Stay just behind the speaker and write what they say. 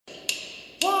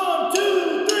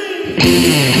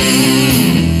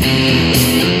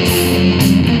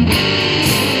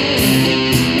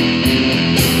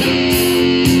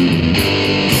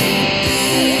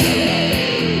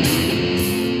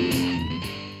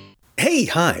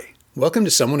Hi. Welcome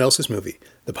to Someone Else's Movie,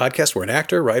 the podcast where an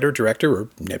actor, writer, director, or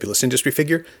nebulous industry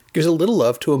figure gives a little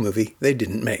love to a movie they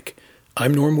didn't make.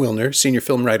 I'm Norm Wilner, senior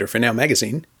film writer for Now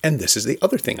Magazine, and this is The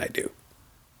Other Thing I Do.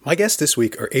 My guests this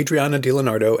week are Adriana De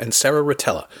Leonardo and Sarah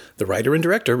Rotella, the writer and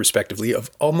director, respectively, of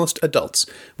Almost Adults,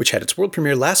 which had its world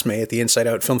premiere last May at the Inside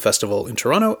Out Film Festival in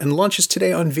Toronto and launches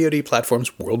today on VOD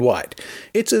platforms worldwide.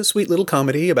 It's a sweet little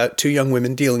comedy about two young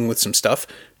women dealing with some stuff,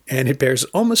 and it bears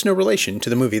almost no relation to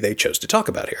the movie they chose to talk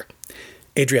about here.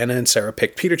 Adriana and Sarah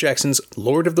picked Peter Jackson's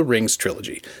Lord of the Rings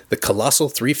trilogy, the colossal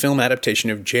three-film adaptation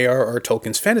of J.R.R.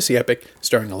 Tolkien's fantasy epic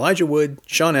starring Elijah Wood,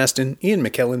 Sean Astin, Ian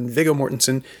McKellen, Viggo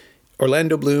Mortensen,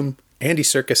 Orlando Bloom, Andy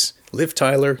Serkis, Liv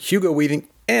Tyler, Hugo Weaving,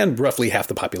 and roughly half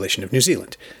the population of New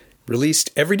Zealand. Released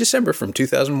every December from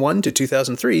 2001 to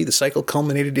 2003, the cycle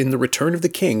culminated in The Return of the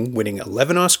King, winning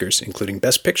 11 Oscars, including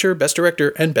Best Picture, Best Director,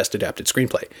 and Best Adapted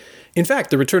Screenplay. In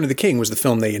fact, The Return of the King was the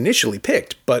film they initially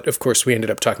picked, but of course we ended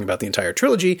up talking about the entire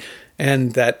trilogy,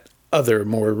 and that other,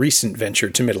 more recent venture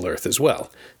to Middle-earth as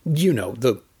well. You know,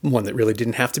 the one that really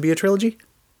didn't have to be a trilogy?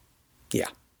 Yeah.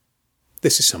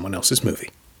 This is Someone Else's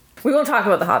Movie. We won't talk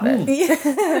about The Hobbit.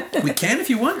 We can if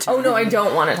you want to. Oh, no, I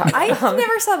don't want to talk about The Hobbit. I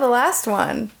never saw the last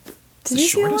one. Did you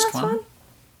see the last one?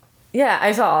 Yeah,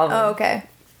 I saw all of them. Oh, okay.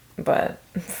 But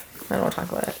I don't want to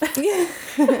talk about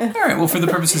it. All right, well, for the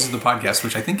purposes of the podcast,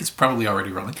 which I think is probably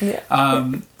already rolling,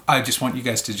 I just want you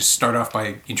guys to just start off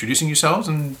by introducing yourselves,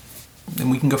 and then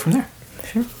we can go from there.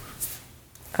 Sure.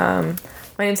 My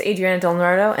name's Adriana De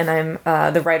Leonardo, and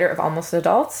I'm the writer of Almost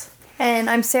Adults. And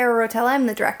I'm Sarah Rotella. I'm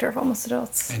the director of Almost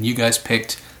Adults. And you guys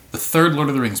picked the third Lord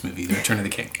of the Rings movie, The Return of the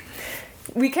King.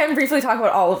 We can briefly talk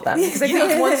about all of them, because I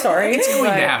think it's one story. It's going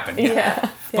to happen.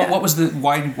 Yeah. But what was the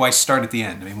why start at the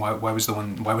end? I mean, why was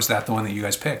that the one that you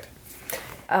guys picked?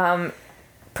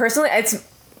 Personally, I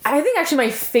think actually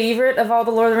my favorite of all the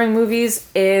Lord of the Ring movies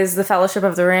is The Fellowship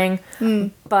of the Ring.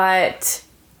 But,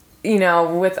 you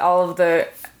know, with all of the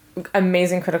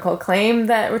amazing critical acclaim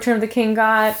that Return of the King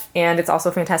got, and it's also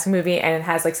a fantastic movie, and it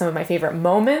has like some of my favorite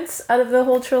moments out of the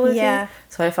whole trilogy. Yeah.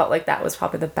 So I felt like that was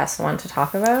probably the best one to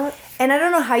talk about. And I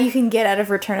don't know how you can get out of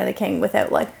Return of the King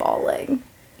without like bawling.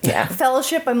 Yeah.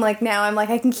 Fellowship, I'm like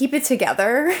I can keep it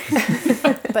together,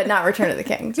 but not Return of the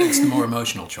King. It's the more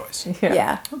emotional choice.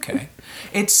 Yeah. Okay.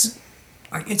 It's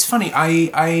funny.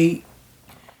 I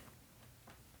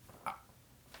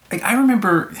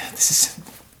remember, this is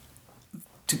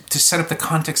to set up the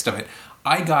context of it.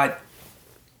 I got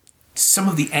some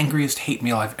of the angriest hate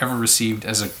mail I've ever received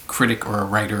as a critic or a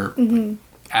writer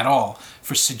at all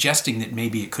for suggesting that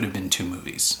maybe it could have been two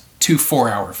movies. 2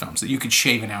 4-hour films, that you could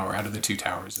shave an hour out of the Two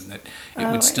Towers and that it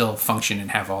would still function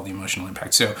and have all the emotional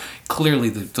impact. So clearly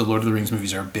the Lord of the Rings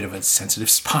movies are a bit of a sensitive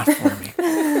spot for me.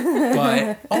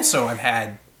 But also I've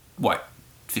had,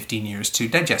 15 years to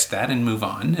digest that and move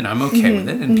on, and I'm okay with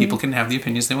it, and people can have the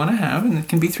opinions they want to have, and it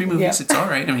can be 3 movies. Yeah. It's all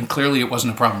right. I mean, clearly it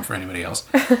wasn't a problem for anybody else.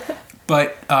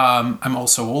 But I'm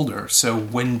also older, so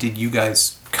when did you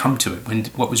guys come to it?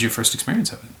 What was your first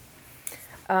experience of it?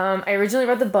 I originally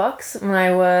read the books when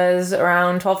I was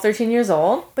around 12, 13 years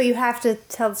old. But you have to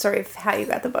tell the story of how you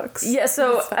got the books. Yeah,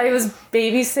 so I was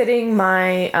babysitting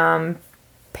my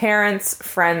parents'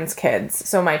 friends' kids.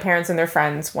 So my parents and their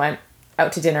friends went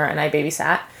out to dinner and I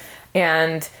babysat.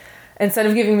 And instead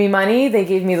of giving me money, they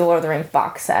gave me the Lord of the Rings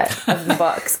box set of the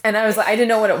books. And I was like, I didn't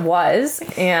know what it was.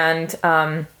 And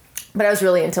but I was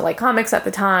really into like comics at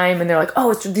the time. And they're like,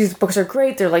 oh, these books are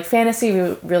great. They're like fantasy.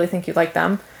 We really think you'd like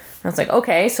them. I was like,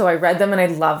 okay, so I read them and I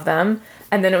loved them.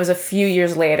 And then it was a few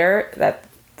years later that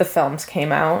the films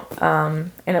came out,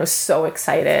 and I was so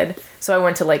excited. So I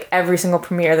went to like every single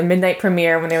premiere, the midnight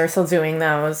premiere when they were still doing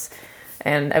those,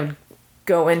 and I would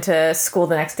go into school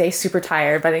the next day super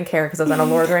tired, but I didn't care because I was on a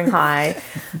Lord of the Ring high.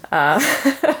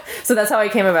 So that's how I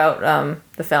came about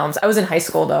the films. I was in high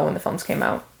school though when the films came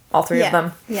out, all 3 of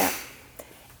them. Yeah.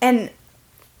 And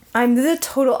I'm the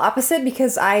total opposite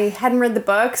because I hadn't read the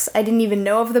books. I didn't even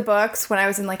know of the books. When I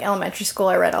was in like elementary school,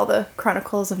 I read all the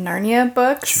Chronicles of Narnia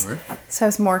books. Sure. So I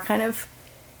was more kind of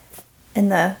in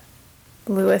the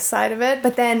Lewis side of it.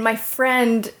 But then my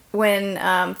friend, when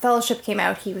Fellowship came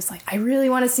out, he was like, I really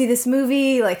want to see this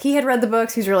movie. Like, he had read the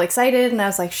books. He was really excited. And I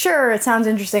was like, sure, it sounds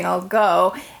interesting. I'll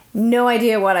go. No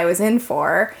idea what I was in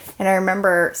for. And I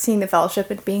remember seeing the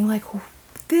Fellowship and being like,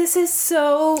 this is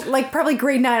so, like, probably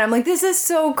grade 9. I'm like, this is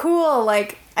so cool.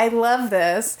 Like, I love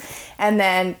this. And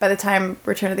then by the time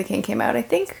Return of the King came out, I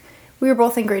think we were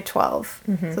both in grade 12.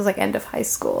 So it was like end of high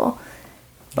school.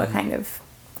 But kind of,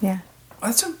 yeah.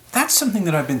 That's something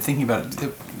that I've been thinking about.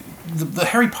 The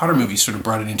Harry Potter movies sort of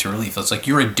brought it into relief. It's like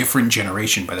you're a different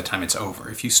generation by the time it's over.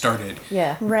 If you started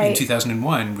in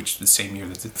 2001, which is the same year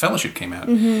that the Fellowship came out,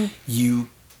 you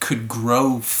could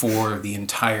grow for the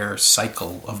entire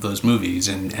cycle of those movies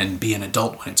and be an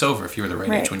adult when it's over if you were the right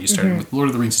age when you started. With Lord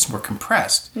of the Rings, it's more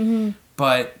compressed.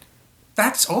 But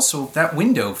that's also, that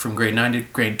window from grade 9 to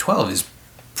grade 12 is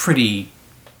pretty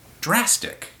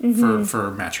drastic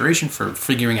for maturation, for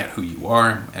figuring out who you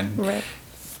are. And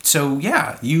so,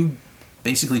 yeah, you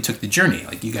basically took the journey.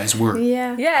 Like, you guys were it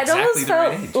exactly almost the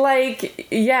right felt age.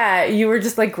 like, you were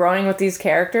just, like, growing with these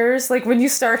characters. Like, when you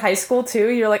start high school, too,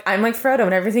 you're like, I'm like Frodo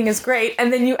and everything is great.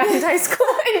 And then you end high school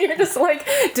and you're just, like,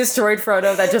 destroyed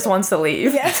Frodo that just wants to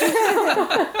leave.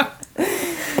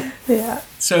 Yeah.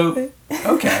 So,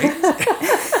 okay.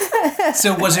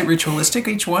 So was it ritualistic,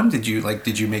 each one? Did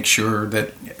you make sure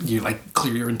that you, like,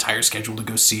 clear your entire schedule to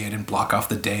go see it and block off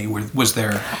the day? Was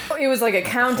there... It was like a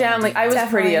countdown. Like, I was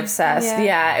pretty obsessed.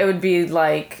 Yeah, it would be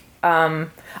like... I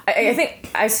think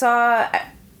I saw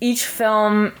each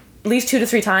film at least 2 to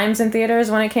 3 times in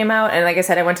theaters when it came out. And like I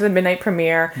said, I went to the midnight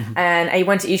premiere, and I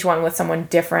went to each one with someone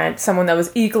different. Someone that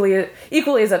was equally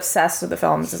as obsessed with the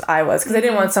films as I was. Because I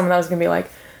didn't want someone that was going to be like,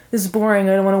 this is boring,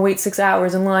 I don't want to wait 6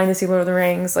 hours in line to see Lord of the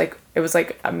Rings. Like, it was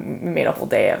like, we made a whole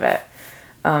day of it.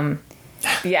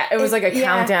 It was like a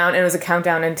countdown, and it was a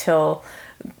countdown until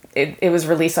it was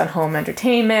released on home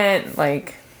entertainment,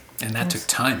 like... And that took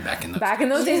time back in those Back in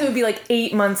those days, it would be like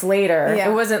 8 months later. Yeah.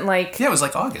 It wasn't like... Yeah, it was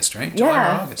like August, right? July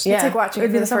or August. It's like watching it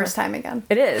It'd for be the first time again.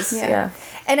 It is, yeah.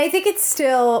 And I think it's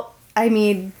still, I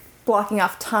mean, blocking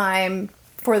off time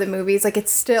for the movies, like,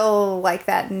 it's still like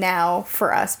that now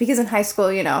for us. Because in high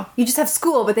school, you know, you just have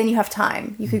school, but then you have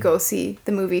time. You could go see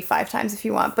the movie 5 times if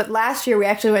you want. But last year, we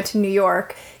actually went to New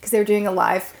York because they were doing a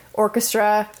live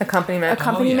orchestra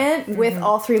accompaniment with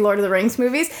all 3 Lord of the Rings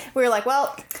movies. We were like,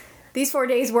 well... These 4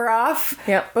 days were off.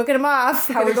 Yep. Booking them off.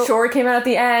 Howard Shore came out at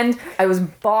the end. I was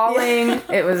bawling.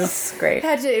 It was great.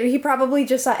 He probably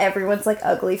just saw everyone's, like,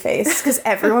 ugly face because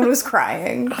everyone was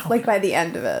crying, like, by the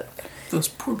end of it. Those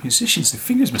poor musicians, their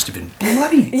fingers must have been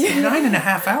bloody.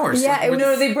 9.5 hours. Yeah,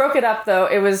 No, they broke it up, though.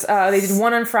 It was, they did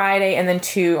 1 on Friday and then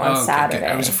 2 on Saturday.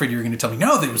 Okay. I was afraid you were going to tell me,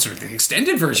 no, they was the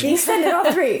extended version. They extended all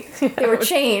 3. They were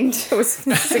chained. It was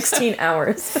 16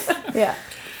 hours. Yeah.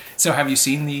 So have you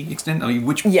seen the extended? I mean,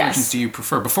 which versions do you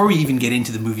prefer? Before we even get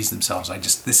into the movies themselves,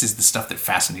 this is the stuff that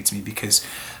fascinates me because,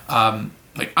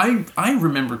 like, I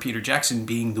remember Peter Jackson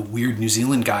being the weird New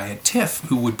Zealand guy at TIFF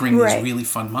who would bring these really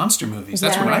fun monster movies.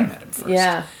 That's where I met him first.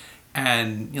 Yeah.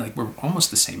 And, you know, like, we're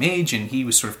almost the same age, and he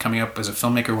was sort of coming up as a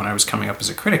filmmaker when I was coming up as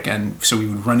a critic, and so we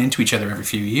would run into each other every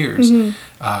few years.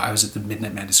 I was at the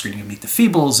Midnight Madness screening of Meet the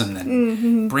Feebles, and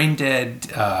then Brain Dead,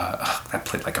 that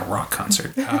played like a rock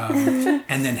concert,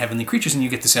 and then Heavenly Creatures, and you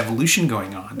get this evolution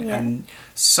going on, and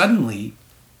suddenly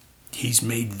he's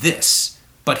made this.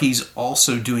 But he's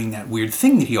also doing that weird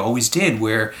thing that he always did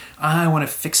where I want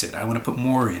to fix it. I want to put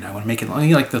more in. I want to make it long.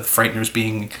 Like the Frighteners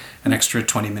being an extra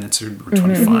 20 minutes or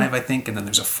 25, I think. And then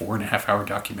there's a 4.5 hour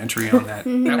documentary on that.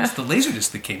 That was the Laserdisc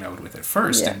that came out with it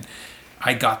first. And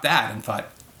I got that and thought,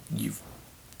 you're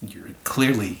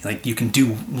clearly, like, you can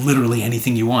do literally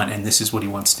anything you want. And this is what he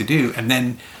wants to do. And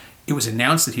then it was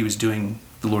announced that he was doing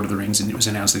The Lord of the Rings, and it was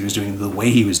announced that he was doing the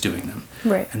way he was doing them.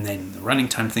 Right. And then the running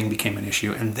time thing became an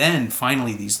issue. And then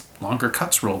finally these longer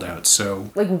cuts rolled out.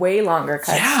 So Like, way longer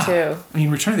cuts, too. I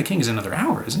mean, Return of the King is another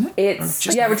hour, isn't it? It's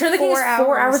Return of the King is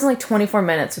 4 hours and like 24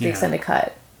 minutes with the extended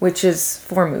cut, which is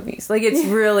 4 movies. Like, it's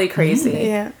really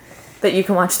crazy that you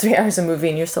can watch 3 hours of a movie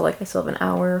and you're still like, I still have an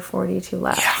hour 42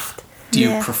 left. Yeah. Do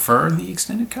you prefer the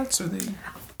extended cuts, or the...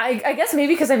 I guess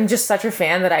maybe because I'm just such a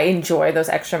fan that I enjoy those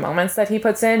extra moments that he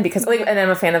puts in, because, like, and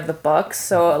I'm a fan of the books,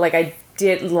 so, like, I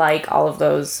did like all of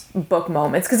those book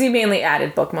moments because he mainly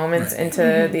added book moments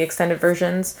into the extended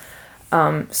versions.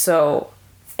 So,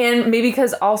 and maybe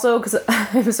because I'm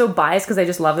so biased because I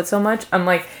just love it so much. I'm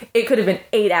like, it could have been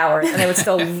 8 hours and I would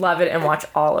still love it and watch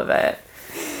all of it.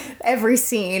 Every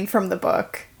scene from the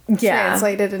book.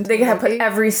 Translated into they the have movie. put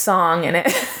every song in it.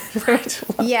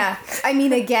 Yeah, I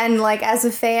mean, again, like, as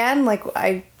a fan, like,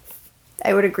 I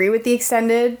would agree with the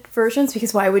extended versions,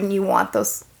 because why wouldn't you want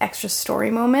those extra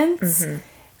story moments?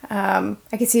 I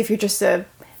could see if you're just a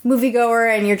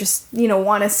moviegoer and you're just, you know,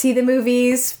 want to see the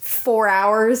movies, 4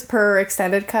 hours per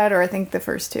extended cut, or I think the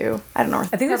first 2. I don't know. I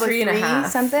think it's 3.5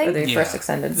 something. for the first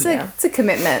extended. It's a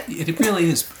commitment. It really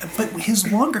is. But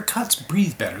his longer cuts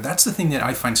breathe better. That's the thing that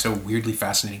I find so weirdly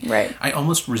fascinating. Right. I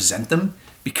almost resent them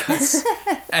because,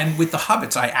 and with the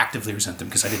Hobbits, I actively resent them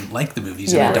because I didn't like the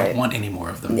movies and I don't want any more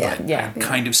of them. But I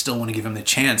kind of still want to give him the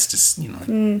chance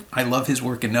to, I love his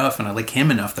work enough and I like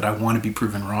him enough that I want to be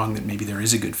proven wrong that maybe there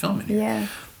is a good film in here. Yeah.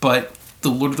 But the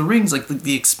Lord of the Rings, like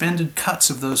the expanded cuts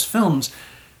of those films,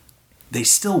 they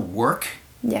still work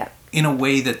in a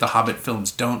way that the Hobbit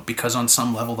films don't, because on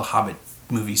some level the Hobbit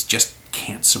movies just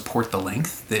can't support the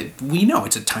length. That we know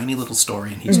it's a tiny little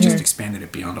story and he's just expanded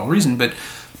it beyond all reason. But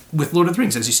with Lord of the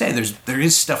Rings, as you say, there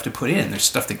is stuff to put in. There's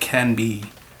stuff that can be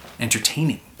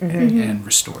entertaining and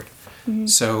restored.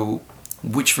 So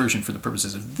which version, for the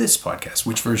purposes of this podcast,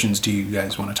 which versions do you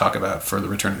guys want to talk about for The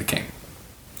Return of the King?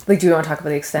 Like, do you want to talk about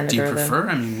the extended? Do you prefer?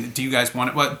 I mean, do you guys want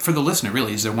it? Well, for the listener,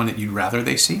 really, is there one that you'd rather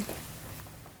they see?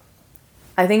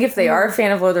 I think if they are a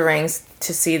fan of Lord of the Rings,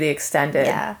 to see the extended.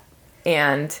 Yeah.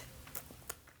 And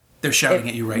they're shouting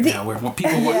at you right now, where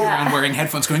people walking around wearing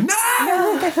headphones going,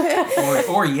 no!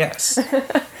 or yes.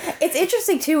 It's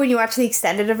interesting, too, when you watch the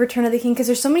extended of Return of the King, because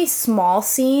there's so many small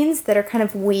scenes that are kind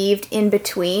of weaved in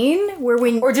between, where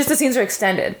when... Or just the scenes are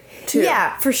extended, too.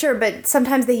 Yeah, for sure, but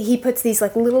sometimes he puts these,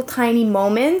 like, little tiny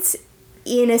moments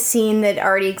in a scene that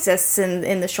already exists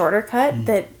in the shorter cut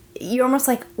that you're almost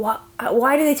like,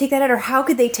 why do they take that out? Or how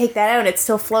could they take that out? It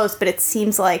still flows, but it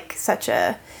seems like such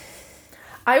a...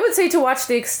 I would say to watch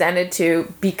the extended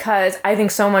too, because I think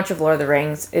so much of Lord of the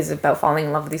Rings is about falling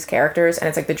in love with these characters, and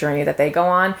it's like the journey that they go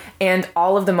on, and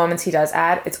all of the moments he does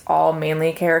add, it's all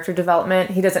mainly character development.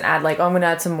 He doesn't add like, oh, I'm going to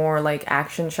add some more like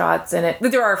action shots in it.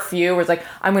 But there are a few where it's like,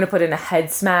 I'm going to put in a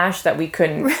head smash that we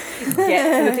couldn't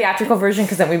get in the theatrical version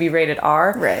because then we'd be rated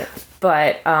R. Right.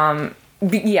 But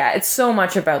yeah, it's so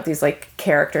much about these like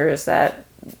characters that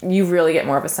you really get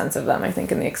more of a sense of them, I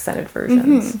think, in the extended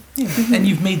versions. And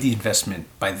you've made the investment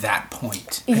by that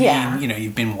point. I mean,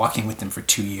 you've been walking with them for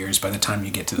 2 years by the time you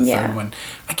get to the third one.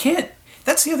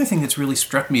 That's the other thing that's really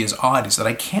struck me as odd, is that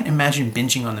I can't imagine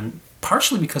binging on them,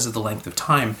 partially because of the length of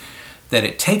time that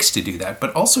it takes to do that,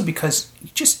 but also because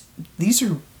these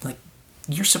are like,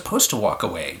 you're supposed to walk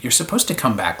away. You're supposed to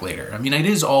come back later. I mean, it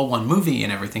is all one movie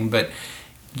and everything, but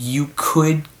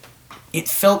it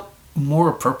felt more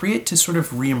appropriate to sort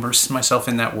of re-immerse myself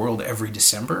in that world every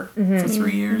December for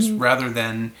 3 years rather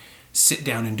than sit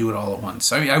down and do it all at once.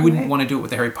 I mean, I wouldn't want to do it with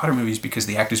the Harry Potter movies because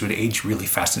the actors would age really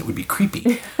fast and it would be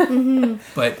creepy.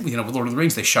 But, with Lord of the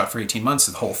Rings, they shot for 18 months.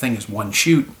 The whole thing is one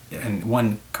shoot and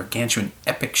one gargantuan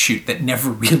epic shoot that never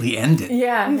really ended.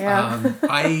 The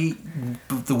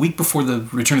week before the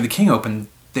Return of the King opened,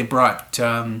 they brought...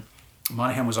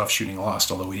 Monahan was off shooting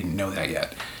Lost, although we didn't know that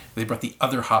yet. They brought the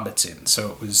other Hobbits in.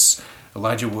 So it was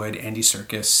Elijah Wood, Andy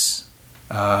Serkis,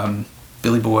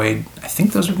 Billy Boyd. I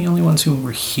think those are the only ones who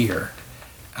were here.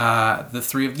 The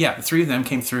three of them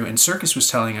came through, and Serkis was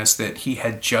telling us that he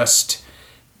had just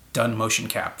done motion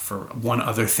cap for one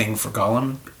other thing for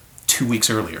Gollum 2 weeks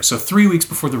earlier. So 3 weeks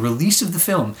before the release of the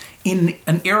film, in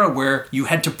an era where you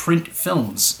had to print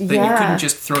films that you couldn't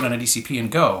just throw it on a DCP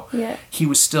and go. Yeah.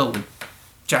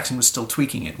 Jackson was still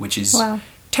tweaking it, which is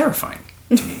terrifying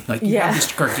to me. Like, you have this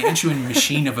gargantuan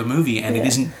machine of a movie, and it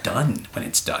isn't done when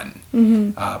it's done.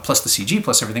 Plus the CG,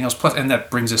 plus everything else. And that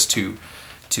brings us to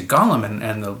Gollum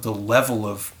and the level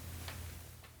of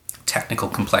technical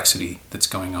complexity that's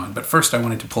going on. But first, I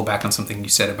wanted to pull back on something you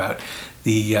said about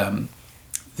the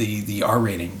R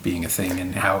rating being a thing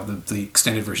and how the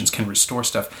extended versions can restore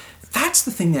stuff. That's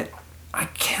the thing that I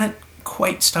can't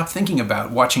quite stop thinking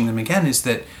about watching them again, is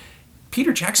that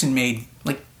Peter Jackson made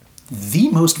like the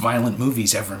most violent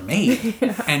movies ever made,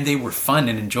 and they were fun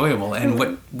and enjoyable. And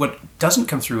what doesn't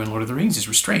come through in Lord of the Rings is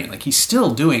restraint. Like, he's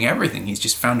still doing everything. He's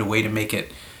just found a way to make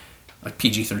it like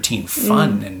PG-13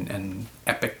 fun and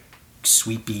epic,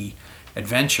 sweepy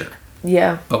adventure.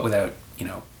 Yeah, but without,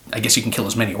 I guess you can kill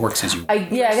as many orcs as you want. I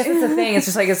guess that's the thing. It's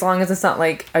just like, as long as it's not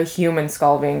like a human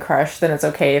skull being crushed, then it's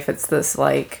okay if it's this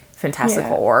like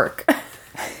fantastical orc.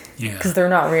 Because they're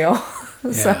not real.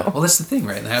 Yeah. So. Well, that's the thing,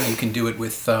 right? Now you can do it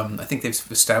with, I think they've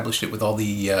established it with all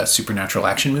the supernatural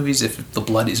action movies. If the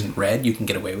blood isn't red, you can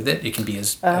get away with it. It can be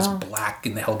as black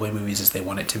in the Hellboy movies as they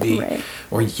want it to be. Right.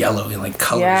 Or yellow, and like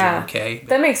colors are okay. But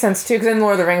that makes sense too, because in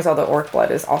Lord of the Rings, all the orc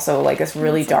blood is also like this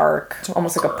really dark,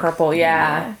 almost like a purple,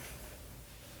 yeah.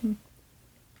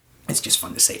 It's just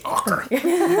fun to say ochre.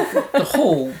 the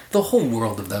whole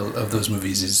world of those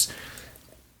movies is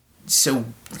so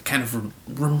kind of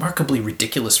remarkably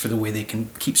ridiculous for the way they can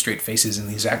keep straight faces in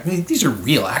these these are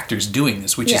real actors doing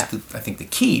this, which is I think the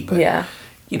key. But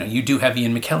you do have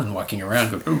Ian McKellen walking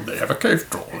around going, oh, they have a cave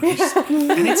troll,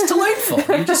 and it's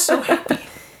delightful. You're just so happy.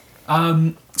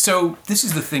 So this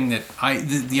is the thing that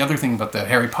the other thing about the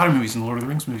Harry Potter movies and the Lord of the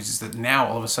Rings movies is that now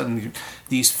all of a sudden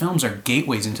these films are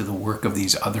gateways into the work of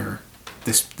these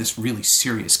this really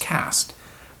serious cast.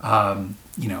 David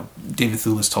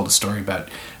Thewlis told a story about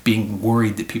being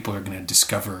worried that people are going to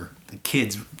discover, the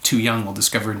kids too young will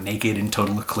discover Naked and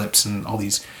Total Eclipse and all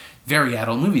these very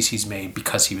adult movies he's made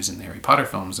because he was in the Harry Potter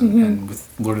films. And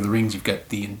with Lord of the Rings, you've got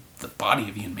the body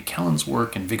of Ian McKellen's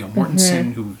work and Viggo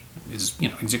Mortensen, who is,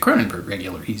 he's a Cronenberg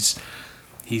regular. He's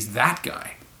that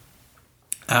guy.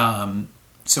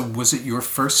 So was it your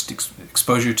first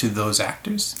exposure to those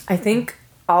actors? I think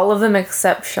all of them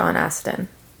except Sean Astin.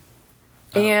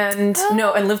 And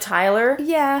Liv Tyler.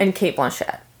 Yeah. And Cate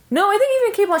Blanchett. No, I think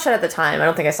even Cate Blanchett at the time. I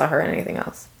don't think I saw her in anything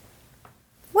else.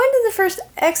 When did the first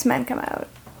X-Men come out?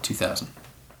 2000.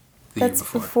 That's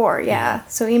before, yeah.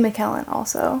 So Ian McKellen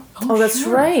also. Oh, that's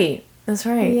sure. right. That's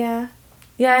right. Yeah.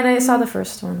 Yeah, and I saw the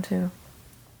first one too.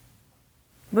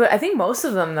 But I think most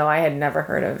of them, though, I had never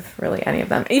heard of really any of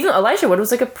them. Even Elijah Wood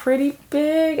was like a pretty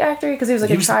big actor because he was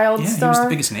like a child star. He was the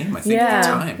biggest name, I think, at the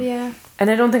time. Yeah. And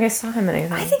I don't think I saw him in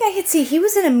anything. I think I could see he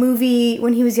was in a movie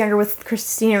when he was younger with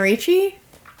Christina Ricci.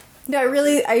 No, I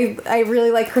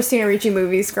really like Christina Ricci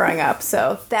movies growing up,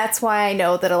 so that's why I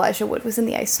know that Elijah Wood was in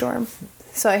The Ice Storm.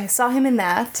 So I saw him in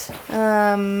that.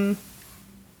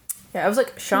 Yeah, I was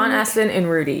like Sean Astin and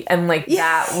Rudy, and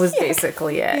that was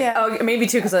basically it. Yeah. Oh, maybe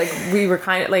too, because we were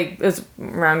kind of it was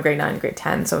around grade 9, grade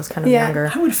 10, so I was kind of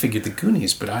younger. I would have figured the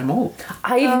Goonies, but I'm old.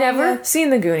 I've never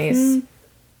seen the Goonies.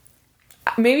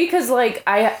 Maybe because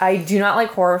I do not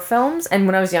like horror films, and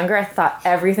when I was younger, I thought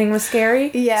everything was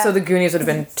scary. Yeah. So the Goonies would have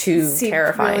been too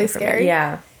terrifying really for scary. me.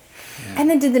 Yeah. And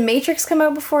then did The Matrix come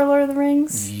out before Lord of the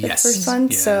Rings? Yes. The first one?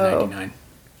 Yeah, so 99.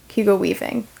 Hugo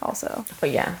Weaving also.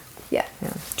 But yeah. Yeah.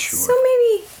 Sure. So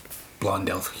maybe... Blonde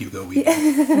elf Hugo Weaving.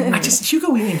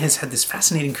 Hugo Weaving has had this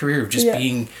fascinating career of just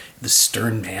being the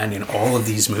stern man in all of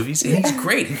these movies. And he's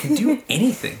great. He can do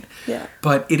anything. Yeah.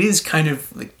 But it is kind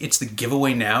of it's the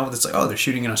giveaway now that's they're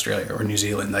shooting in Australia or New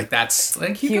Zealand. That's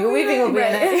Hugo Weaving will be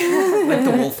in it. Like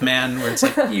the Wolfman, where it's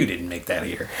you didn't make that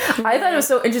here. I thought it was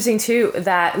so interesting too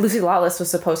that Lucy Lawless was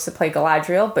supposed to play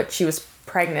Galadriel, but she was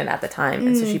pregnant at the time,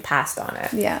 and so she passed on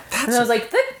it. Yeah. And I was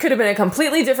like, that could have been a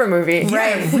completely different movie.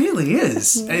 Yeah, it really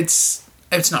is.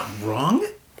 It's not wrong,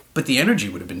 but the energy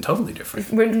would have been totally different.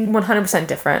 100%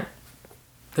 different.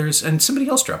 And somebody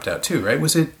else dropped out too, right?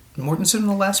 Was it Mortensen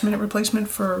the last minute replacement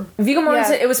for Viggo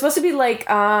Mortensen? Yeah. It was supposed to be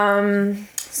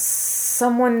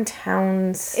someone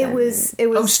Townsend. It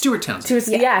was. Stuart Townsend.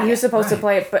 He was supposed to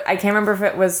play it, but I can't remember if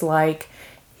it was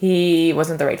he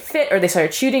wasn't the right fit, or they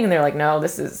started shooting and they're like, no,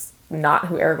 this is not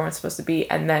who Aragorn's supposed to be,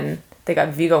 and then they got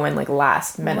Viggo in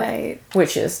last minute, Right.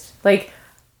 which is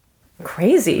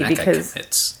crazy That guy because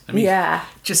commits.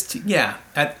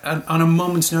 On a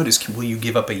moment's notice, will you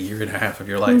give up a year and a half of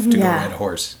your life to go ride a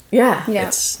horse? Yeah.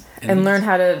 And learn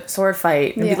how to sword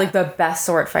fight and be the best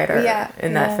sword fighter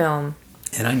in that film.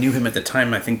 And I knew him at the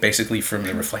time, I think, basically from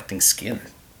The Reflecting Skin,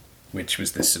 which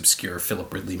was this obscure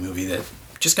Philip Ridley movie that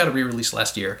just got a re-release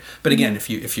last year. But again, if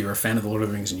you're a fan of The Lord of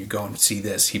the Rings and you go and see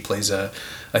this, he plays a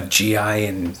GI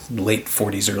in late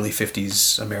 40s, early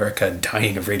 50s America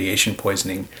dying of radiation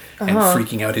poisoning and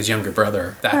freaking out his younger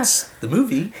brother. That's the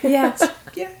movie. Yeah.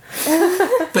 Yeah.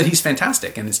 But he's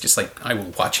fantastic, and it's just I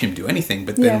will watch him do anything.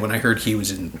 But then when I heard he was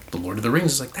in The Lord of the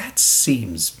Rings, it's that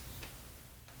seems...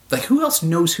 who else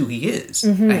knows who he is?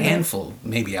 A handful,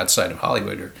 maybe outside of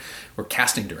Hollywood or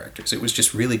casting directors. It was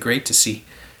just really great to see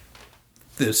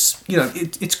this.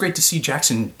 It's great to see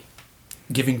Jackson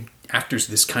giving actors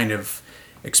this kind of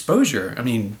exposure. I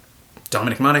mean,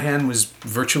 Dominic Monaghan was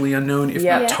virtually unknown, if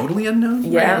not totally unknown.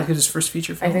 Yeah. Right? His first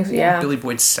feature film. I think so, yeah. Billy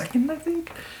Boyd's second, I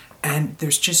think. And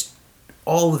there's just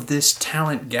all of this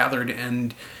talent gathered,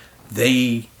 and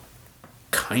they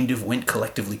kind of went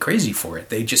collectively crazy for it.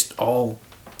 They just all...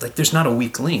 there's not a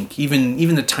weak link. Even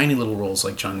the tiny little roles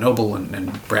like John Noble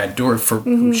and Brad Dourif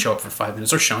who show up for 5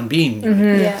 minutes, or Sean Bean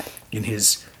in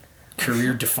his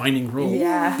career-defining role,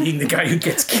 being the guy who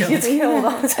gets killed.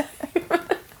 all the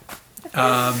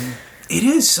time. It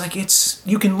is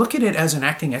you can look at it as an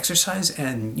acting exercise,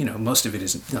 and most of it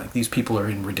is these people are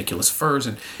in ridiculous furs,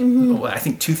 and I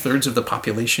think 2/3 of the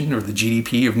population or the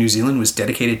GDP of New Zealand was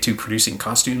dedicated to producing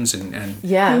costumes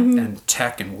and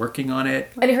tech and working on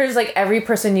it. And it hears every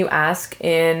person you ask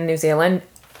in New Zealand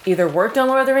either worked on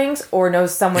Lord of the Rings or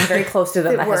knows someone very close to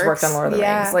them that has worked on Lord of the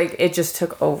Rings. It just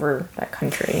took over that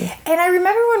country. And I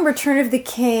remember when Return of the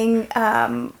King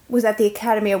was at the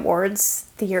Academy Awards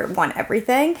the year it won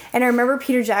everything. And I remember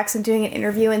Peter Jackson doing an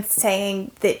interview and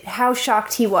saying that how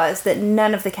shocked he was that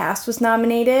none of the cast was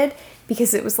nominated,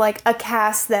 because it was a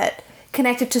cast that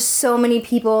connected to so many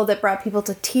people that brought people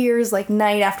to tears like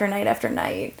night after night after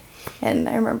night. And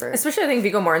I remember, especially I think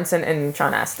Viggo Mortensen and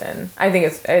Sean Astin. I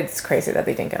think it's crazy that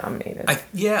they didn't get nominated.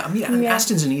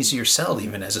 Astin's an easier sell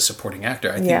even as a supporting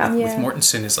actor. I think with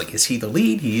Mortensen is he the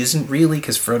lead? He isn't really,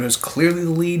 because Frodo's clearly the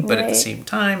lead, but at the same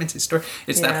time, it's his story.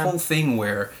 It's that whole thing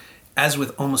where, as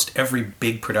with almost every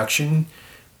big production,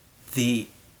 the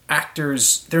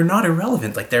actors, they're not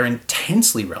irrelevant. Like, they're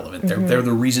intensely relevant. They're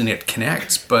the reason it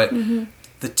connects, but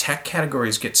the tech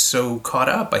categories get so caught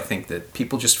up, I think, that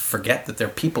people just forget that there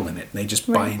are people in it, and they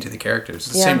just buy into the characters.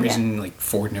 It's the same reason, like,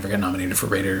 Ford never got nominated for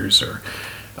Raiders, or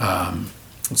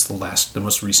what's the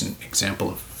most recent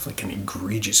example of, like, an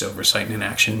egregious oversight in an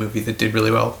action movie that did really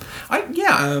well?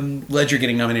 Ledger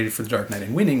getting nominated for The Dark Knight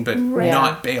and winning, but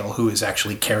not Bale, who is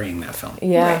actually carrying that film.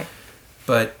 Yeah. Right.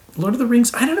 But Lord of the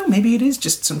Rings, I don't know, maybe it is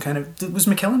just some kind of... Was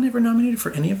McKellen ever nominated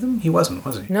for any of them? He wasn't,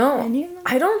 was he? No.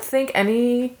 I don't think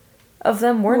any of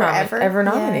them were ever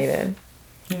nominated.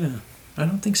 Yeah, I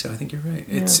don't think so. I think you're right.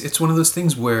 It's one of those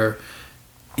things where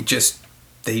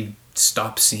they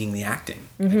stop seeing the acting.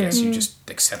 I guess you just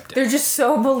accept it. They're just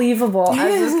so believable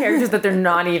as those characters that they're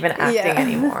not even acting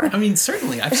anymore. I mean,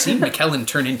 certainly, I've seen McKellen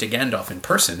turn into Gandalf in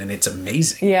person, and it's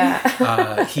amazing.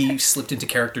 Yeah. He slipped into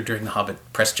character during the Hobbit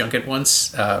press junket once.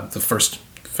 The first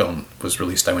film was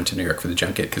released, I went to New York for the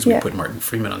junket because we put Martin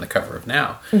Freeman on the cover of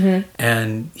Now.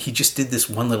 And he just did this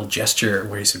one little gesture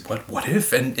where he said, what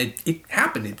if? And it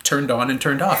happened. It turned on and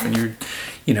turned off. And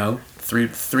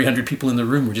 300 people in the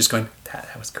room were just going,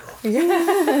 that was cool.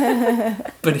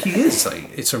 But he is,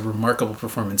 it's a remarkable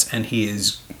performance, and he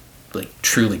is,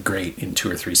 truly great in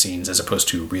 2 or 3 scenes as opposed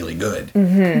to really good.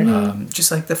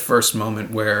 Just like the first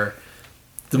moment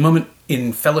the moment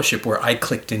in Fellowship where I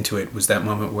clicked into it was that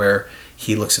moment where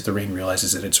he looks at the ring,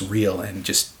 realizes that it's real, and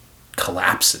just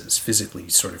collapses physically,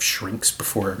 sort of shrinks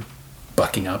before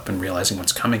bucking up and realizing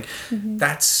what's coming.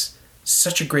 That's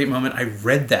such a great moment. I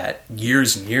read that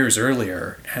years and years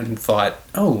earlier and thought,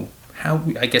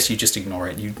 I guess you just ignore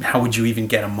it. How would you even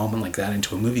get a moment like that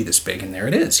into a movie this big? And there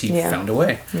it is. He found a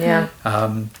way. Yeah.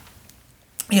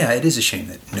 It is a shame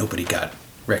that nobody got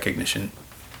recognition.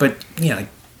 But,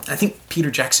 I think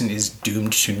Peter Jackson is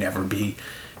doomed to never be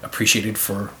appreciated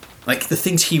for, the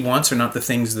things he wants are not the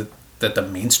things that the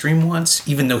mainstream wants,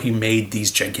 even though he made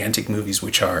these gigantic movies,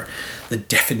 which are the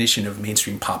definition of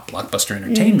mainstream pop blockbuster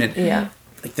entertainment.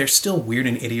 They're still weird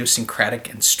and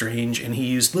idiosyncratic and strange, and he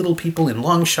used little people in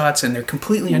long shots, and they're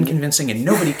completely unconvincing, and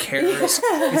nobody cares.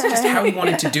 It's just how he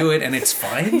wanted to do it, and it's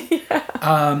fine.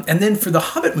 And then for the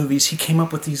Hobbit movies, he came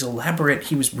up with these elaborate...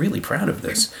 He was really proud of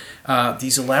this.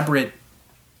 These elaborate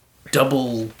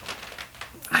double...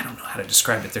 I don't know how to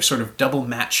describe it. They're sort of double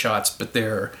matte shots, but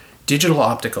they're digital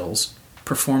opticals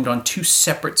performed on 2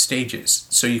 separate stages.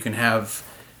 So you can have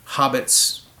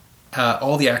hobbits...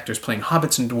 all the actors playing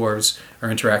hobbits and dwarves are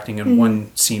interacting in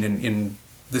one scene.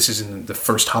 This is in the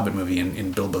first Hobbit movie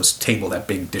in Bilbo's table, that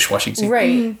big dishwashing scene.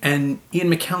 Right. And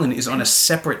Ian McKellen is on a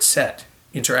separate set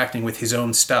interacting with his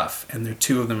own stuff. And the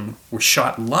 2 of them were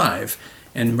shot live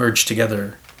and merged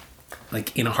together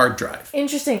in a hard drive.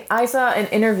 Interesting. I saw an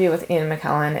interview with Ian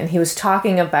McKellen, and he was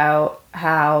talking about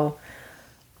how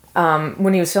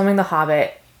when he was filming The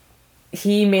Hobbit,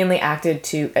 he mainly acted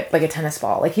to a tennis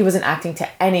ball. He wasn't acting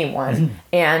to anyone.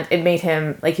 And it made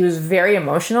him he was very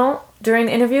emotional during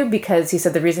the interview, because he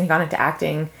said the reason he got into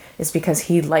acting is because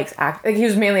he likes he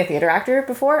was mainly a theater actor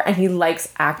before, and he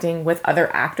likes acting with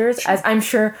other actors, as I'm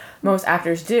sure most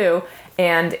actors do.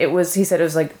 And he said it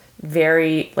was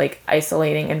very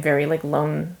isolating and very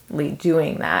lonely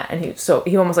doing that, and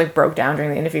he almost broke down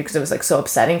during the interview because it was so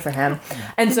upsetting for him.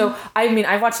 And so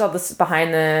I've watched all this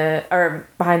behind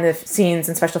the scenes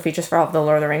and special features for all the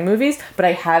Lord of the Rings movies, but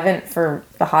I haven't for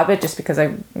The Hobbit, just because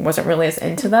I wasn't really as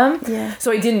into them.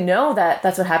 So I didn't know that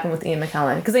that's what happened with Ian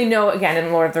McKellen, because I know again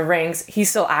in Lord of the Rings he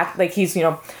still he's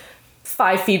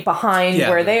 5 feet behind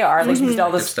where they are, he did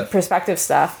all this perspective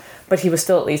stuff, but he was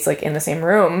still at least in the same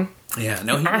room.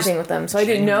 Acting with them. So I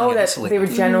didn't know that they were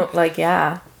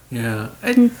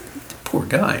Poor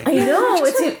guy. I know.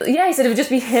 He said it would just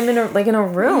be him in a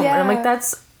room. And I'm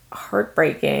that's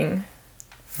heartbreaking.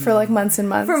 For months and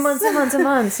months. For months and months and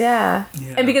months, yeah.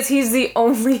 And because he's the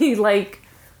only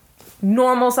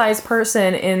normal sized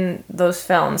person in those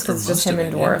films, because it's just him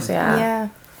and dwarves, Yeah,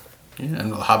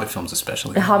 and the Hobbit films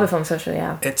especially. Hobbit films especially,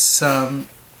 yeah. It's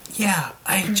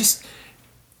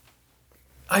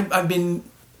I've been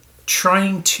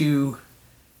trying to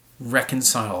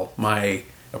reconcile my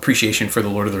appreciation for the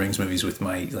Lord of the Rings movies with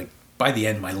my by the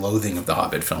end, my loathing of the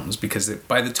Hobbit films, because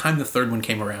by the time the third one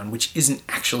came around, which isn't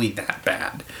actually that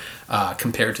bad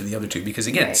compared to the other two, because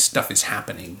again, stuff is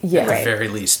happening at the very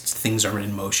least. things are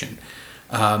in motion.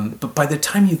 But by the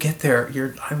time you get there,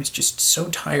 I was just so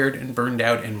tired and burned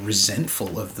out and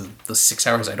resentful of the 6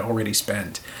 hours I'd already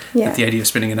spent. Yeah. At the idea of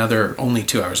spending another only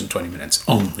 2 hours and 20 minutes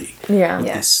only. Yeah.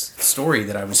 With this story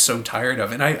that I was so tired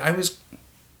of. And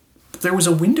there was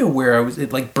a window where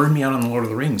it like burned me out on the Lord of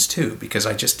the Rings too, because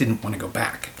I just didn't want to go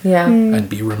back. Yeah. And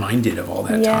be reminded of all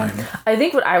that Yeah. time. I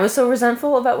think what I was so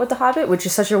resentful about with The Hobbit, which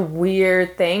is such a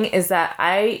weird thing, is that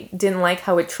I didn't like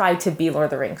how it tried to be Lord of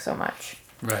the Rings so much.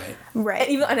 Right. Right.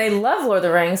 And I love Lord of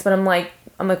the Rings, but I'm like,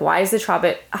 why is the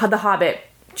Hobbit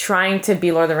trying to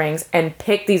be Lord of the Rings and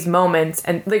pick these moments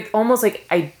and like almost like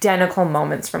identical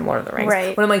moments from Lord of the Rings?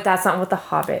 Right. When I'm like, that's not what the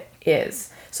Hobbit is.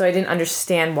 So I didn't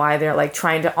understand why they're like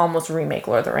trying to almost remake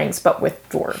Lord of the Rings, but with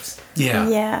dwarves. Yeah.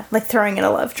 Yeah, like throwing in a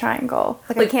love triangle.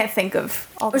 Like I can't think of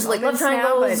all the Or like love moments now,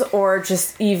 triangles, but- or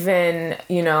just even,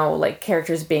 like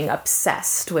characters being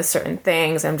obsessed with certain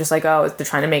things. I'm just like, oh, they're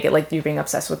trying to make it like you being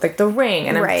obsessed with like the ring.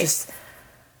 And Right.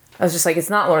 I was just like, it's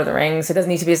not Lord of the Rings. It doesn't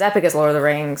need to be as epic as Lord of the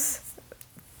Rings.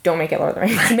 Don't make it Lord of the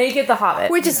Rings. Make it The Hobbit.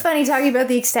 Which is funny talking about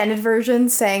the extended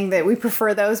versions, saying that we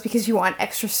prefer those because you want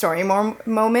extra story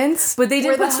moments. But they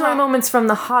didn't Where put the story moments from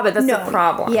The Hobbit. That's No. the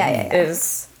problem. Yeah.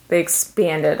 Is they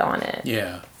expanded on it.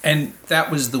 Yeah. And that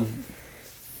was the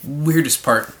weirdest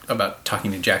part about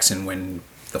talking to Jackson when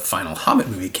the final Hobbit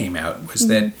movie came out, was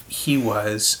that he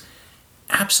was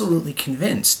absolutely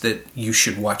convinced that you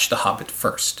should watch The Hobbit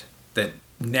first. That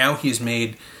now he's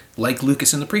made, like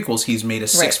Lucas in the prequels, he's made a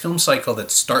 6-film cycle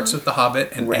that starts with The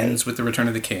Hobbit and ends with The Return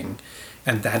of the King.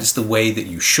 And that is the way that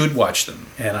you should watch them.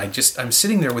 And I'm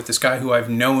sitting there with this guy who I've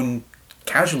known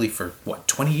casually for,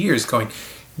 20 years going,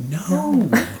 no.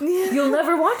 You'll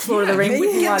never watch Lord of the Rings. You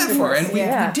wouldn't if you get watch that it far. first. And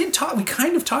we did talk, we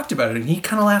kind of talked about it, and he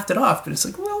kind of laughed it off, but it's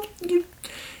like, well, you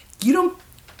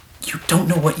don't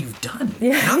know what you've done.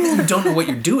 Yeah. Not that you don't know what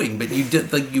you're doing, but you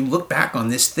did, like, you look back on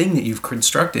this thing that you've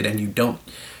constructed and you don't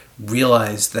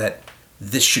realize that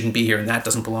this shouldn't be here and that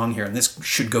doesn't belong here and this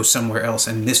should go somewhere else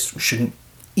and this shouldn't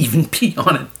even be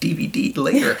on a DVD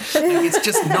later. Like, it's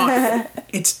just not.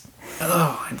 It's.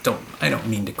 Oh, I don't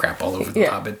mean to crap all over The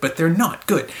Hobbit, but they're not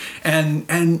good.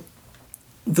 And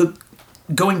the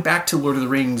going back to Lord of the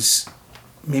Rings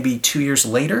maybe 2 years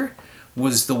later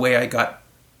was the way I got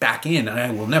back in. And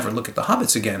I will never look at The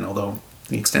Hobbits again, although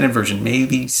the extended version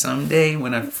maybe someday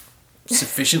when I've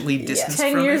sufficiently distanced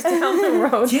 10 from years it. down the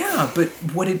road. Yeah, but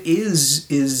what it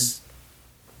is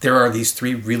there are these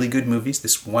 3 really good movies,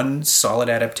 this one solid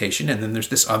adaptation, and then there's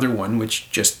this other one which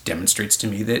just demonstrates to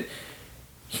me that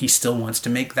he still wants to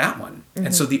make that one. Mm-hmm.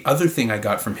 And so the other thing I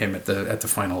got from him at the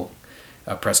final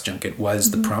press junket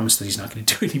was the promise that he's not going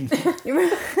to do it anymore.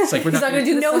 It's like, we're He's not going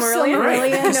to do the Silmarillion.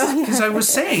 Right, because I was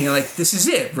saying, like, this is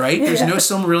it, right? There's no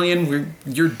Silmarillion,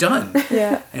 you're done.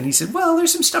 Yeah. And he said, well,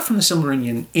 there's some stuff from the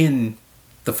Silmarillion in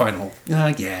the final.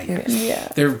 Yeah.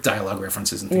 There are dialogue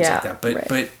references and things like that.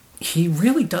 But he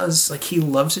really does, like, he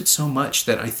loves it so much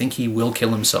that I think he will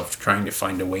kill himself trying to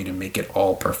find a way to make it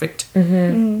all perfect.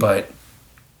 Mm-hmm. But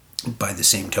by the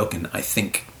same token, I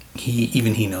think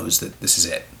he knows that this is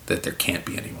it, that there can't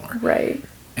be any more. Right.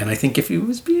 And I think if he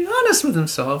was being honest with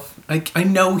himself, I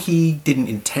know he didn't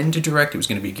intend to direct. It was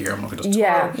going to be Guillermo del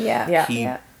Toro. Yeah. He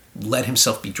let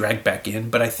himself be dragged back in,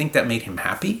 but I think that made him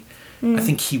happy. I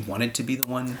think he wanted to be the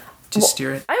one to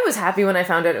steer it. I was happy when I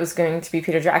found out it was going to be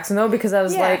Peter Jackson, though, because I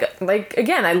was like,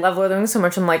 again, I love Lord of the Rings so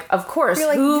much. I'm like, of course. You're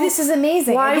like, this is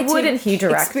amazing. Why I get to wouldn't he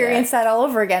direct experience that all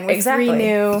over again with 3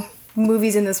 new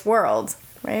movies in this world,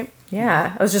 right?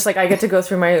 Yeah, I was just like, I get to go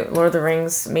through my Lord of the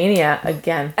Rings mania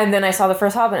again. And then I saw the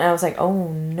first Hobbit, and I was like, oh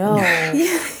no.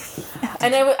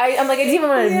 And I'm like, I didn't even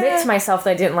want to admit to myself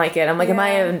that I didn't like it. I'm like, am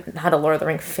I not a Lord of the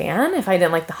Rings fan if I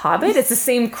didn't like The Hobbit? It's the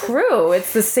same crew.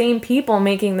 It's the same people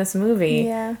making this movie.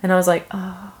 Yeah. And I was like,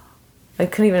 oh. I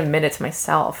couldn't even admit it to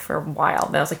myself for a while.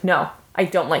 And I was like, no, I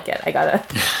don't like it.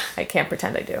 I can't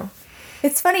pretend I do.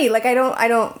 It's funny, like, I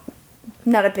don't,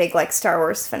 not a big, like, Star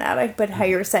Wars fanatic, but how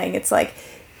you were saying, it's like,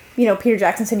 Peter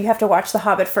Jackson said you have to watch The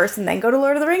Hobbit first and then go to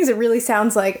Lord of the Rings. It really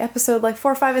sounds like episode, like,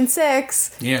 4, 5, and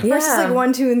 6. Yeah. Versus, like,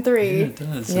 1, 2, and 3. Yeah, it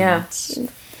does. Yeah.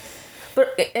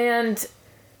 And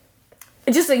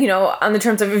just, like, on the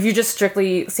terms of if you're just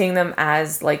strictly seeing them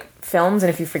as, like, films,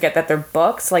 and if you forget that they're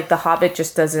books, like, The Hobbit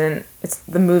just doesn't,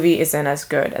 the movie isn't as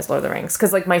good as Lord of the Rings.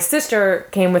 Because, like, my sister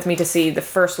came with me to see the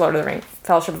first Lord of the Rings,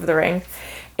 Fellowship of the Ring,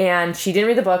 and she didn't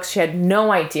read the books. She had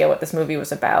no idea what this movie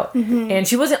was about. Mm-hmm. And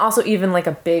she wasn't also even, like,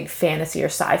 a big fantasy or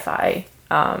sci-fi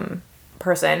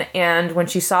person. And when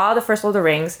she saw the first Lord of the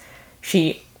Rings,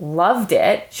 She loved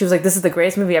it. She was like, this is the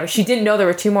greatest movie ever. She didn't know there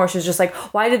were 2 more. She was just like,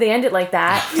 why did they end it like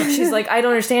that? She's like, I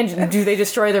don't understand. Do they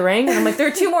destroy the ring? And I'm like, there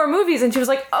are 2 more movies. And she was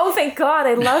like, oh, thank God,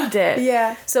 I loved it.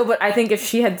 Yeah. So, but I think if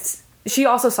she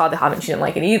also saw The Hobbit and she didn't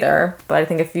like it either. But I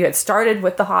think if you had started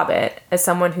with The Hobbit as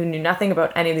someone who knew nothing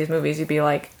about any of these movies, you'd be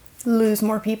like, Lose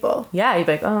more people. yeah, you'd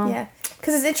be like, oh. Yeah.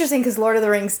 Because it's interesting because Lord of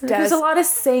the Rings does... There's a lot of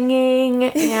singing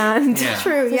and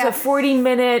True, there's yeah. a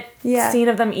 40-minute Yeah. scene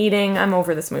of them eating. I'm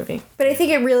over this movie. But I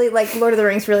think it really, like, Lord of the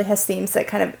Rings really has themes that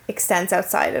kind of extends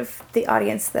outside of the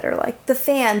audience that are, like, the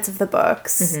fans of the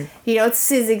books. You know,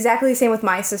 it's exactly the same with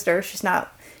my sister. She's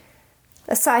not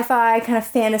a sci-fi kind of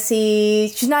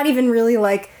fantasy. She's not even really,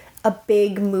 like, a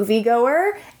big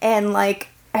moviegoer. And, like,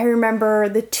 I remember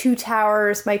the Two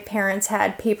Towers, my parents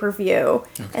had pay-per-view,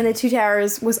 and the Two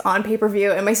Towers was on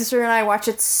pay-per-view, and my sister and I watched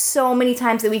it so many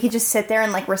times that we could just sit there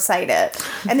and, like, recite it.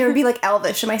 And there would be, like,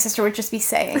 Elvish, and my sister would just be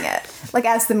saying it, like,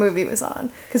 as the movie was on,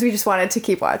 because we just wanted to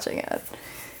keep watching it.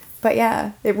 But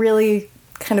yeah, it really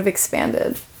kind of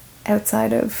expanded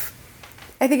outside of...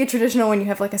 I think it's traditional when you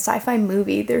have, like, a sci-fi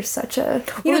movie, there's such a...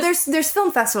 You know, there's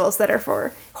film festivals that are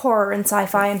for horror and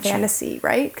sci-fi and fantasy,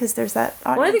 right? Because there's that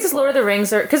audience. Well, I think it's Lord of the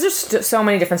Rings are... Because there's so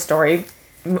many different story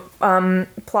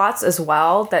plots as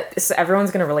well that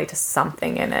everyone's going to relate to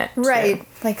something in it. Right. Too.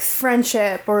 Like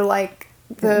friendship or, like,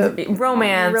 the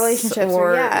romance relationships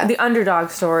or yeah. the underdog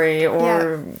story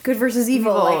or good versus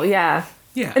evil. Like, yeah.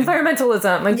 Yeah.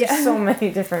 Environmentalism. Like, Yeah. there's so many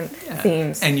different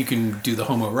themes. And you can do the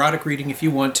homoerotic reading if you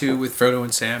want to with Frodo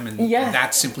and Sam, and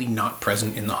that's simply not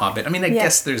present in The Hobbit. I mean, I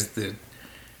guess there's the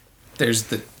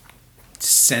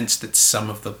sense that some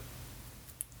of the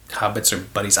hobbits are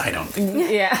buddies. I don't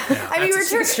think. Yeah. I mean,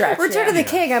 Return of the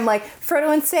King, I'm like,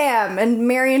 Frodo and Sam, and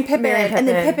Merry and Pippin, and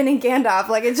then Pippin and Gandalf.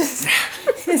 Like, it's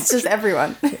just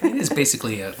everyone. It is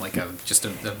basically a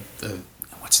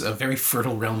very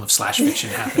fertile realm of slash fiction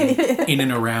happening in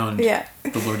and around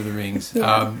the Lord of the Rings.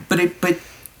 Yeah. But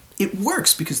it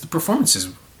works because the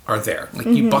performances are there. Like,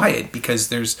 you buy it because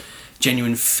there's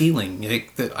genuine feeling.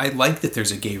 I like that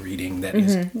there's a gay reading that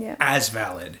is as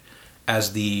valid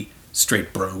as the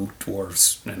straight bro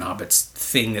dwarves and hobbits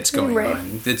thing that's going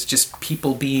on. It's just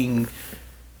people being...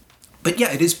 But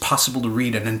yeah, it is possible to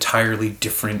read an entirely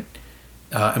different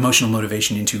emotional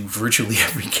motivation into virtually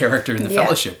every character in the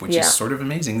Fellowship, which is sort of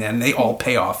amazing. And they all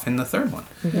pay off in the third one.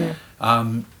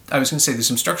 I was going to say there's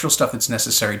some structural stuff that's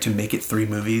necessary to make it 3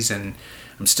 movies, and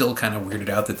I'm still kind of weirded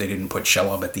out that they didn't put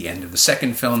Shelob at the end of the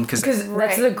second film because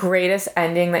that's the greatest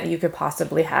ending that you could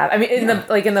possibly have. I mean, in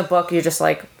the book, you're just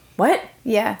like, what?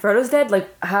 Yeah. Frodo's dead? Like,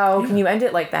 how can you end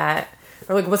it like that?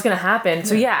 Or like, what's going to happen?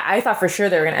 So yeah, I thought for sure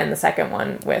they were going to end the second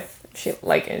one with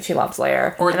Shelob's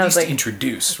lair, or at least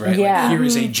introduce, right? Yeah. Like, here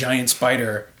is a giant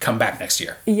spider. Come back next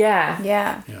year. Yeah.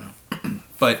 Yeah.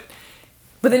 But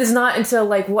then it's not until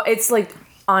like it's like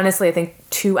honestly, I think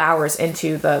 2 hours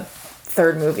into the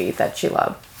third movie that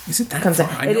Shelob is it that comes far?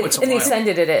 in. I know it's a in the while.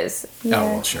 extended it is. Yeah. Oh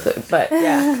well, sure. But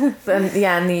yeah,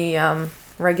 and the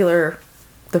regular,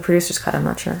 the producer's cut, I'm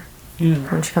not sure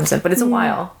when she comes in, but it's a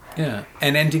while. Yeah,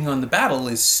 and ending on the battle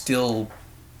is still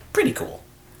pretty cool.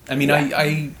 I mean,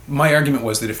 I my argument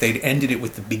was that if they'd ended it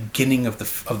with the beginning of the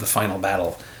final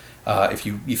battle, if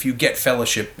you get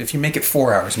Fellowship, if you make it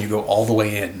 4 hours and you go all the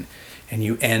way in, and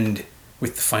you end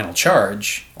with the final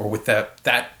charge or with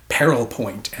that peril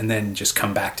point, and then just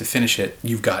come back to finish it,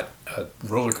 you've got a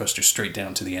roller coaster straight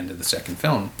down to the end of the second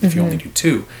film. If you only do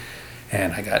 2,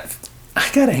 and I got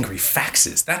angry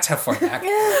faxes. That's how far back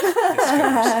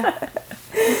this goes.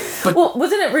 But, well,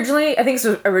 wasn't it originally, I think it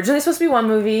was originally supposed to be 1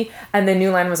 movie, and then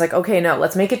New Line was like, okay, no,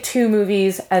 let's make it 2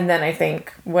 movies, and then I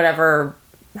think whatever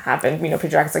happened, Peter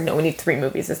Jackson's like, no, we need 3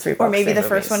 movies, it's 3 books, Or maybe the 3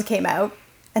 first movies. one came out,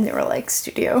 and they were like,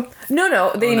 studio.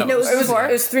 No,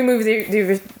 it was 3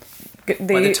 movies.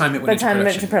 By the time it went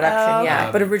into production.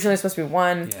 Yeah. But originally it was supposed to be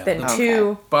 1, then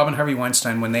 2. Bob and Harvey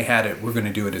Weinstein, when they had it, were going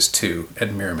to do it as 2 at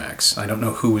Miramax. I don't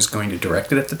know who was going to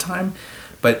direct it at the time,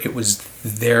 but it was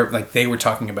they were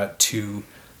talking about 2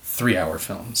 3-hour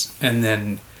films. And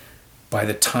then by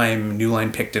the time New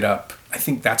Line picked it up, I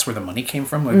think that's where the money came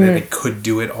from. Like they could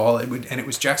do it all. And it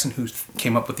was Jackson who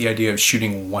came up with the idea of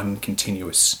shooting 1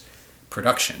 continuous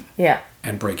production. Yeah.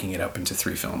 And breaking it up into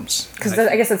 3 films. Because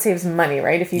I guess that saves money,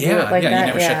 right? If you do it like that. You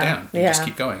never shut down. You just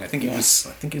keep going. I think it's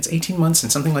 18 months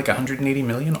and something like 180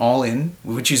 million all in,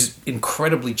 which is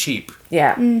incredibly cheap.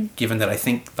 Yeah. Given that I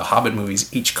think the Hobbit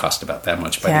movies each cost about that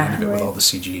much by the end of it with all the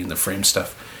CG and the frame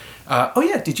stuff.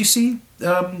 Did you see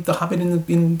the Hobbit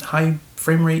in high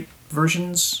frame rate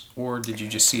versions, or did you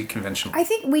just see it conventional? I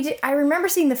think we did. I remember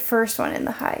seeing the first one in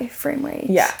the high frame rate.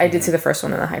 Yeah, I did see the first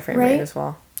one in the high frame rate as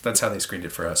well. That's how they screened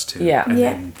it for us too. Yeah. And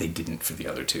Yeah. then they didn't for the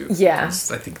other two. Yeah.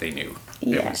 because I think they knew.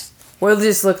 Yeah. Well, it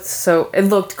just looked it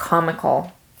looked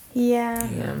comical. Yeah.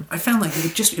 Yeah. I found like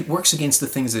it works against the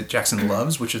things that Jackson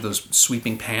loves, which are those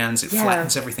sweeping pans. It Yeah.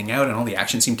 flattens everything out, and all the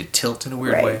action seemed to tilt in a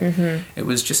weird Right. way. Mm-hmm. It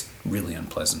was just really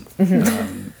unpleasant.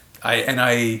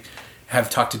 I have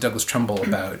talked to Douglas Trumbull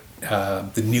about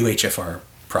the new HFR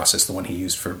process, the one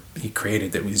he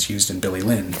created that was used in Billy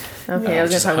Lynn. Okay, I was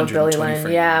which is gonna talk about Billy 120 Lynn.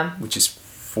 frame, Yeah. which is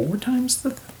 4 times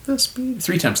the speed,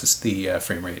 3 times the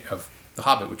frame rate of The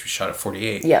Hobbit, which was shot at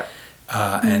 48. Yep.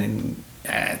 And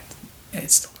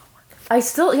it's still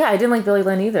not working. I didn't like Billy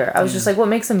Lynn either. I was just like, what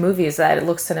makes a movie is that it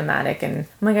looks cinematic, and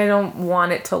I'm like, I don't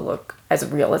want it to look as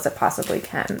real as it possibly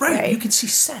can. Right, you can see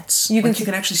sets. You You can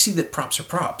can actually see that props are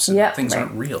props and Yeah, things right.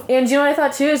 aren't real. And you know what I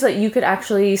thought too is that you could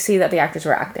actually see that the actors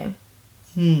were acting.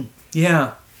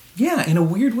 Yeah, in a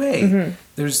weird way. Mm-hmm.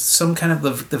 There's some kind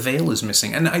of the veil is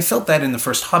missing, and I felt that in the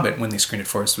first Hobbit when they screened it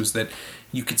for us, was that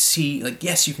you could see, like,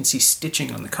 yes, you can see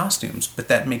stitching on the costumes, but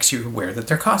that makes you aware that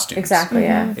they're costumes. Exactly.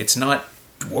 Yeah. It's not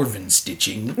dwarven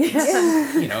stitching.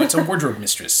 It's, it's a wardrobe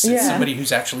mistress. It's Yeah. somebody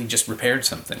who's actually just repaired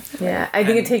something. Yeah. I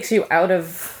think it takes you out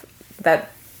of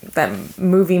that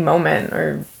movie moment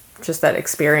or just that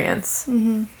experience.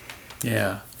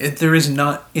 Yeah, there is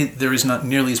not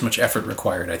nearly as much effort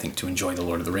required, I think, to enjoy the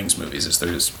Lord of the Rings movies as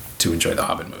there is to enjoy the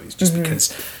Hobbit movies. Just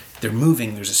because they're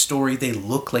moving, there's a story. They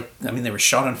look like, I mean, they were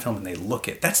shot on film and they look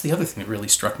it. That's the other thing that really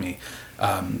struck me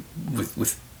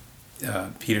with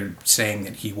Peter saying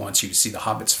that he wants you to see the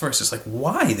Hobbits first. It's like,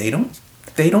 why? They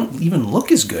don't even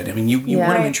look as good. I mean, you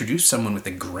want to introduce someone with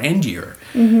the grandeur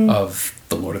of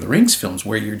the Lord of the Rings films,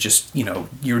 where you're just,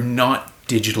 you're not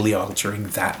digitally altering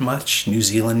that much. New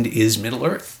Zealand is Middle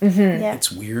Earth. Yeah.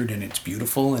 It's weird and it's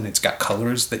beautiful and it's got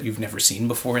colors that you've never seen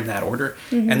before in that order.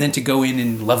 And then to go in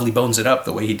and lovely bones it up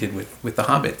the way he did with The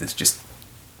Hobbit, that's just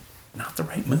not the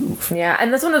right move. Yeah,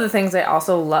 and that's one of the things I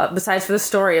also love, besides for the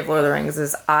story of Lord of the Rings,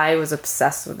 is I was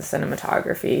obsessed with the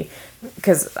cinematography,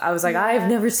 because I was like, I've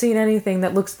never seen anything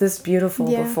that looks this beautiful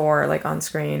before, like, on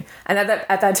screen. And at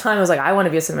that time, I was like, I want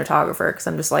to be a cinematographer, because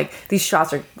I'm just like, these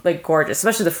shots are, like, gorgeous,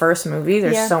 especially the first movie.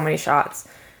 There's so many shots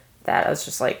that I was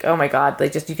just like, oh my god,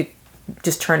 like, you could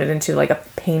just turn it into, like, a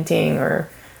painting, or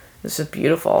it's just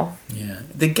beautiful. Yeah,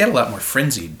 they get a lot more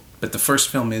frenzied. But the first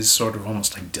film is sort of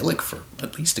almost idyllic for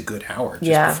at least a good hour,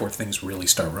 just before things really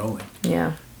start rolling.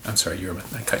 Yeah. I'm sorry,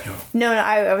 I cut you off. No,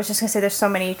 I was just going to say there's so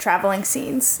many traveling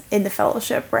scenes in the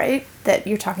Fellowship, right? That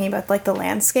you're talking about, like, the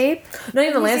landscape. Not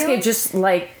even the landscape, just,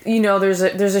 like, there's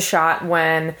a shot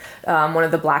when one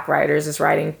of the Black Riders is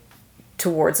riding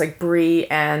towards, like, Bree,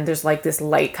 and there's, like, this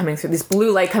light coming through, this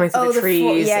blue light coming through the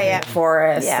trees and the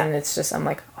forest, and it's just, I'm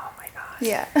like, oh my god.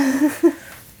 Yeah.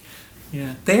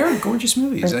 Yeah, they are gorgeous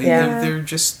movies. They're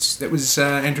just, it was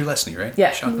Andrew Lesney, right?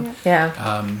 Yeah. Shot them.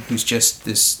 Yeah. Who's just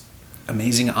this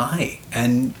amazing eye.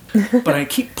 But I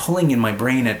keep pulling in my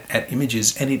brain at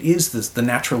images, and it is the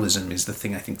naturalism is the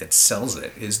thing I think that sells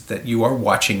it, is that you are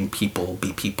watching people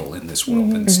be people in this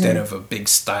world instead of a big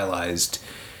stylized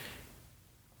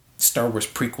Star Wars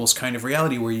prequels kind of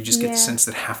reality where you just get the sense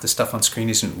that half the stuff on screen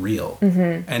isn't real.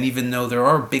 And even though there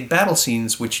are big battle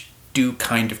scenes which do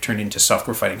kind of turn into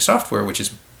software fighting software, which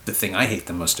is the thing I hate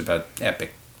the most about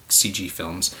epic CG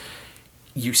films,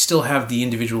 you still have the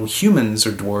individual humans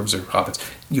or dwarves or hobbits.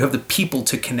 You have the people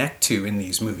to connect to in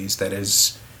these movies. That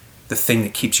is the thing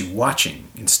that keeps you watching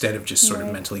instead of just sort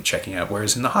of mentally checking out.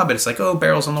 Whereas in The Hobbit, it's like, oh,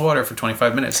 barrels on the water for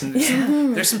 25 minutes.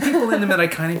 And there's some people in them that I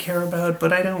kind of care about,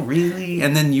 but I don't really.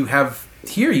 And then you have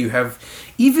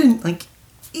even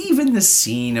the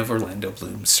scene of Orlando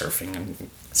Bloom surfing and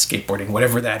skateboarding,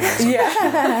 whatever that is.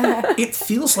 It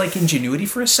feels like ingenuity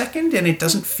for a second, and it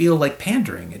doesn't feel like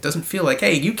pandering. It doesn't feel like,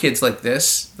 hey, you kids like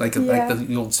this, like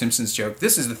the old Simpsons joke,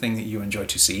 this is the thing that you enjoy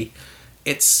to see.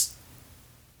 It's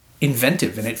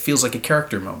inventive, and it feels like a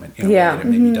character moment in a way that it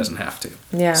maybe doesn't have to.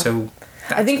 Yeah. So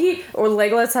I think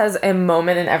Legolas has a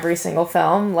moment in every single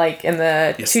film, like in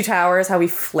the Two Towers, how he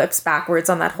flips backwards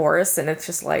on that horse, and it's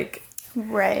just like,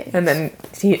 right. And then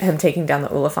him taking down the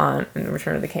Oliphant in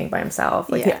Return of the King by himself.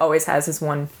 Like, he always has his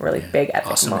one really big epic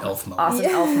awesome moment. elf moment. Awesome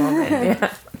elf moment,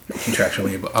 yeah.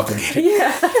 Contractually obligated.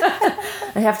 Yeah.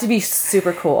 I have to be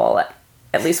super cool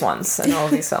at least once in all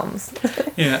of these films.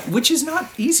 Yeah, which is not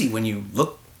easy when you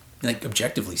look like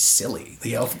objectively silly.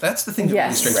 The elf, that's the thing that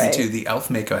really strikes me too. The elf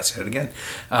makeup, I said it again,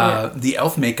 the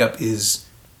elf makeup is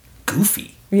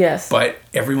goofy. Yes. But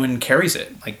everyone carries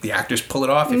it. Like, the actors pull it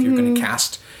off. If you're going to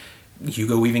cast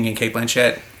Hugo Weaving and Cate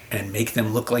Blanchett and make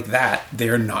them look like that,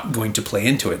 they're not going to play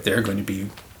into it. They're going to be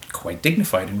quite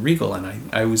dignified and regal.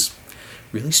 And I was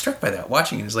really struck by that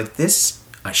watching it. It's like, this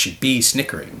I should be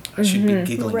snickering. I should be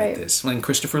giggling Right. at this. When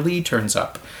Christopher Lee turns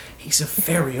up, he's a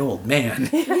very old man.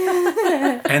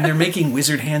 And they're making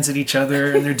wizard hands at each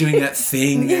other, and they're doing that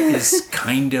thing that is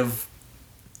kind of,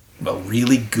 well,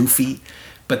 really goofy,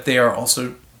 but they are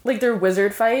also... Like their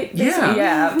wizard fight? Yeah,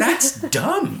 Yeah. that's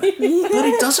dumb. But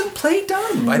it doesn't play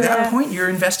dumb. By that point, you're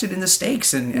invested in the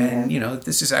stakes, and you know,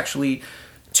 this is actually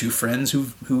two friends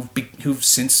who've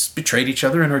since betrayed each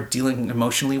other and are dealing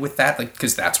emotionally with that, like,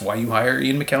 because that's why you hire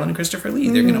Ian McKellen and Christopher Lee.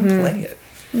 They're going to play it.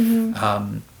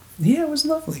 Yeah, it was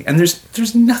lovely, and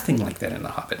there's nothing like that in the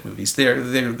Hobbit movies.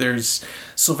 There's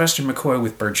Sylvester McCoy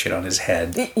with bird shit on his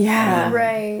head. Yeah.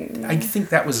 Right. I think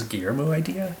that was a Guillermo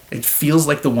idea. It feels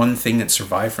like the one thing that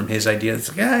survived from his idea.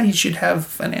 It's like, he should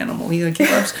have an animal. He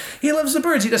loves the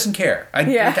birds. He doesn't care. I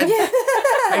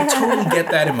totally get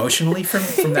that emotionally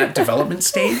from that development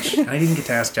stage. I didn't get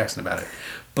to ask Jackson about it,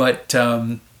 but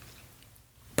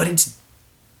it's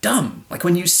dumb. Like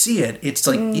when you see it, it's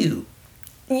like ew.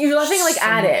 You're laughing like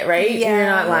at it, right? Yeah. You're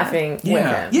not laughing with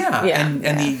him. Yeah. Yeah. And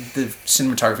the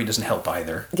cinematography doesn't help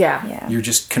either. Yeah. Yeah. You're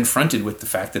just confronted with the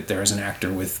fact that there is an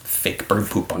actor with fake bird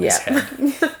poop on his Yeah.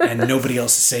 head, and nobody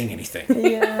else is saying anything.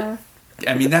 Yeah.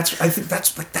 I mean, I think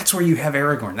that's where you have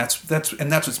Aragorn. That's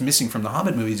what's missing from the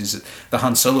Hobbit movies is the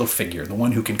Han Solo figure, the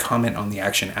one who can comment on the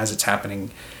action as it's happening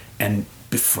and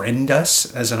befriend us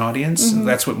as an audience.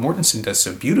 That's what Mortensen does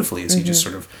so beautifully. Is he just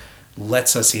sort of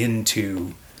lets us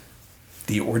into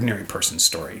the ordinary person's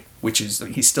story, which is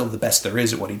he's still the best there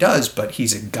is at what he does, but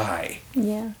he's a guy.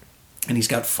 Yeah. And he's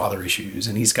got father issues,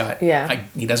 and he's got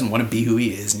he doesn't want to be who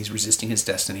he is, and he's resisting his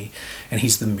destiny, and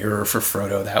he's the mirror for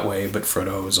Frodo that way. But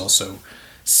Frodo is also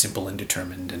simple and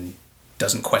determined and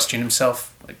doesn't question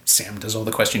himself. Like Sam does all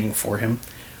the questioning for him.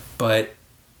 But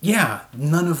yeah,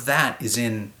 none of that is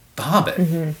in The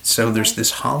Hobbit. So there's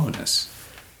this hollowness.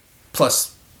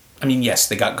 Plus, I mean, yes,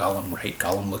 they got Gollum right.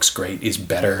 Gollum looks great, is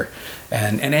better,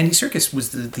 and Andy Serkis was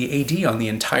the AD on the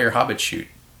entire Hobbit shoot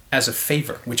as a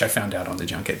favor, which I found out on the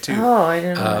junket too. Oh, I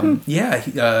didn't know.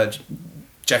 Yeah,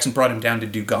 Jackson brought him down to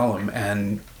do Gollum,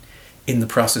 and in the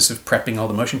process of prepping all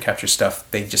the motion capture stuff,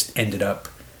 he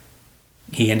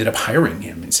ended up hiring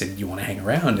him and said, "You want to hang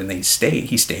around?" And he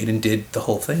stayed and did the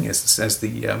whole thing as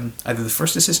the either the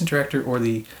first assistant director or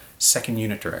the second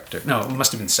unit director. No, it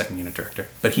must have been the second unit director,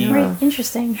 but he Right.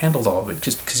 Interesting. handled all of it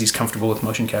just because he's comfortable with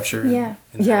motion capture. Yeah.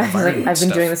 And Yeah, that he's like, environment I've been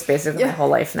stuff. doing this basically my whole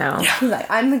life now. Yeah. He's like,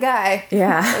 I'm the guy.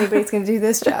 Yeah. Anybody's gonna do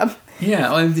this job. Yeah,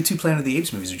 well, and the two Planet of the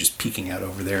Apes movies are just peeking out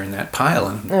over there in that pile,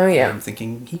 and Oh, yeah. I'm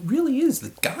thinking he really is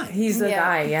the guy. He's the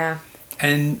guy, yeah.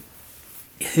 And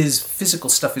his physical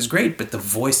stuff is great, but the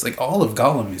voice, like all of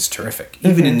Gollum, is terrific.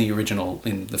 Even in the original,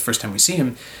 in the first time we see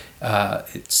him,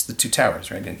 it's the Two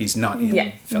Towers, right? And he's not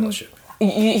in Fellowship.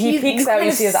 He peeks out, kind you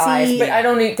of see his eyes, see- but I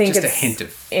don't think Just it's a hint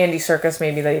of- Andy Serkis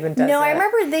maybe that even does No, that. I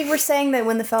remember they were saying that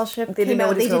when the Fellowship They didn't came know out,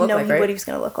 what they he was didn't gonna know look like, what right? he was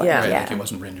going to look like. Yeah. Right, Yeah. like it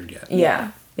wasn't rendered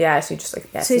yet. Yeah, so you just like,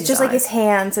 So it's just like his eyes.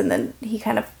 hands, and then he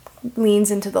kind of leans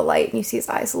into the light, and you see his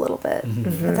eyes a little bit.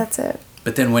 But that's it.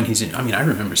 But then when he's in, I mean, I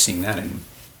remember seeing that in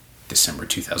December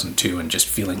 2002 and just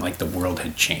feeling like the world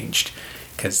had changed.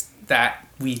 Because that,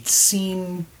 we'd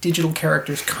seen digital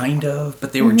characters kind of,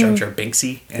 but they were Jar Jar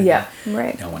Binksy. And Yeah.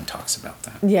 Right. no one talks about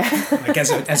that. Yeah. Like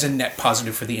as a net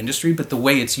positive for the industry, but the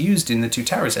way it's used in the Two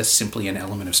Towers as simply an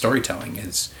element of storytelling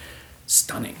is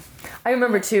stunning. I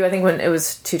remember too, I think when it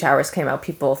was Two Towers came out,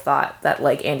 people thought that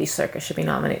like Andy Serkis should be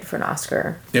nominated for an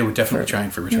Oscar. They were definitely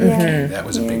trying for Return of the King. That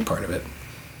was a big part of it.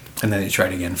 And then they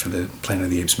tried again for the Planet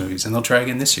of the Apes movies, and they'll try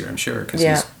again this year, I'm sure,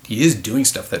 because he is doing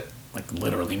stuff that like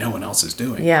literally no one else is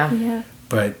doing. Yeah. Yeah.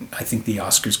 But I think the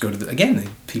Oscars go to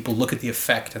people look at the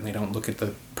effect and they don't look at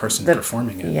the person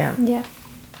performing it, Yeah. Yeah.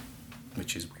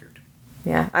 which is weird.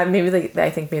 Yeah. I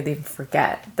think maybe they even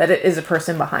forget that it is a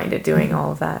person behind it doing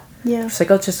all of that. Yeah. It's like,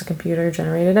 oh, it's just a computer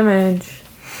generated image.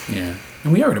 Yeah,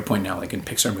 and we are at a point now, like in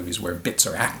Pixar movies, where bits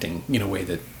are acting in a way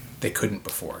that they couldn't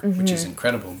before, which is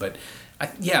incredible. But I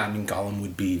mean, Gollum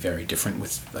would be very different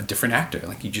with a different actor.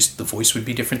 Like the voice would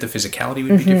be different, the physicality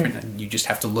would be different, and you just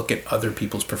have to look at other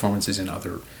people's performances in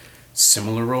other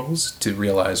similar roles to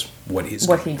realize what is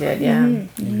What going he on.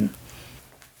 did,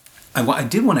 yeah. I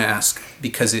did want to ask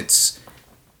because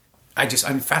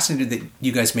I'm fascinated that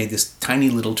you guys made this tiny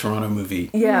little Toronto movie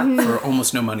Yeah. for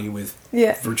almost no money with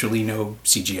virtually no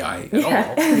CGI at all,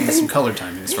 and some color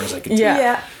timing as far as I could tell.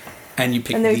 Yeah. And you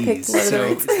picked And then we these. picked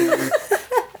Lord of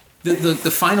the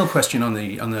The final question on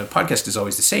the podcast is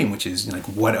always the same, which is like,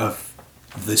 what of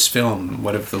this film,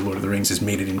 what if the Lord of the Rings has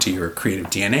made it into your creative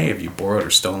DNA? Have you borrowed or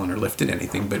stolen or lifted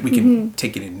anything? But we can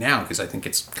take it in now because I think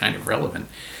it's kind of relevant.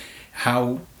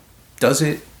 How does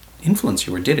it influence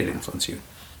you, or did it influence you?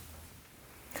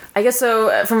 I guess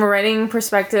so. From a writing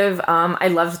perspective, I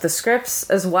loved the scripts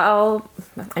as well.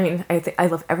 I mean, I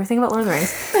love everything about Lord of the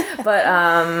Rings, but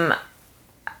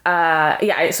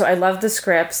so I loved the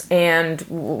scripts, and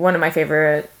one of my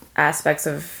favorite aspects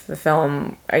of the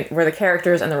film were the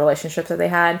characters and the relationships that they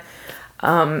had.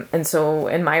 And so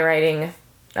in my writing,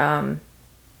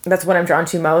 that's what I'm drawn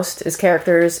to most is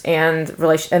characters and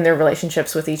their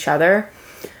relationships with each other.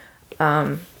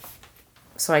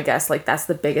 So I guess like that's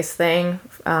the biggest thing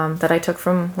that I took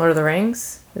from Lord of the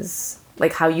Rings is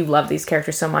like how you love these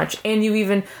characters so much, and you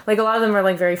even like a lot of them are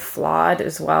like very flawed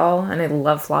as well, and I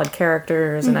love flawed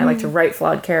characters, and I like to write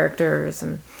flawed characters,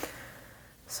 and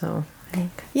so I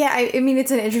think I mean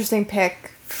it's an interesting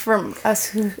pick from us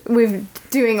who we're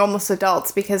doing almost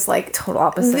adults because like total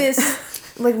opposite.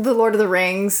 This like the Lord of the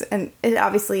Rings, and it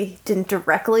obviously didn't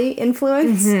directly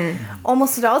influence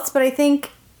almost adults, but I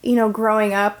think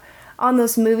growing up on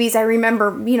those movies, I remember,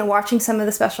 watching some of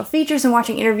the special features and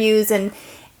watching interviews and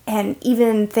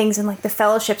even things in like the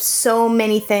Fellowship. So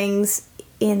many things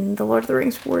in the Lord of the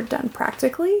Rings were done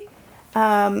practically,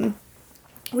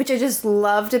 which I just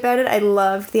loved about it. I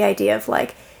loved the idea of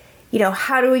like,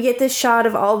 how do we get this shot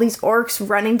of all these orcs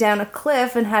running down a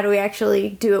cliff, and how do we actually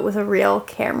do it with a real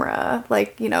camera,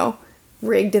 like,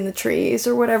 rigged in the trees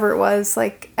or whatever it was.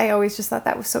 Like, I always just thought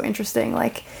that was so interesting,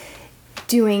 like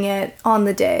doing it on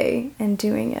the day and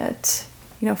doing it,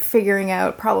 figuring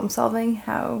out problem solving,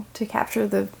 how to capture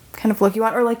the kind of look you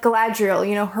want. Or like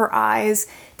Galadriel, her eyes,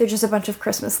 they're just a bunch of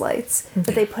Christmas lights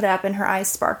that they put up and her eyes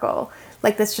sparkle.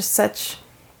 Like that's just such,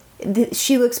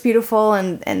 she looks beautiful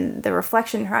and the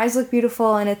reflection in her eyes look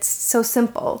beautiful, and it's so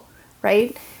simple,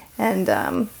 right?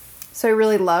 And so I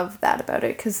really love that about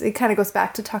it because it kind of goes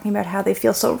back to talking about how they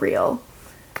feel so real.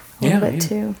 A little bit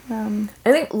too.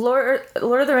 I think Lord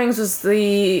of the Rings was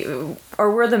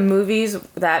were the movies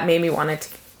that made me wanted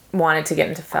to get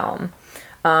into film.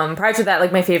 Prior to that,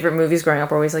 like my favorite movies growing up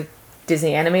were always like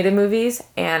Disney animated movies,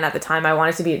 and at the time I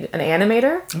wanted to be an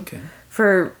animator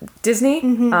for Disney.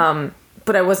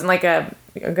 But I wasn't like a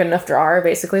good enough drawer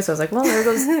basically, so I was like, well, there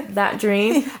goes that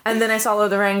dream. And then I saw Lord of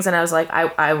the Rings and I was like,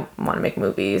 I want to make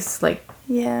movies, like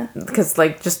because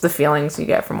like just the feelings you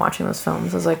get from watching those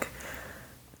films. I was like,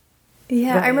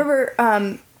 I remember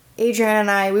Adrian and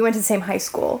I, we went to the same high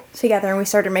school together, and we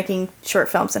started making short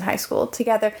films in high school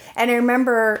together. And I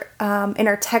remember in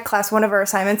our tech class, one of our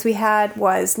assignments we had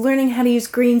was learning how to use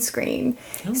green screen.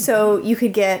 Oh. So you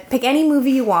could pick any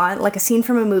movie you want, like a scene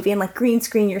from a movie, and like green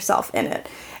screen yourself in it.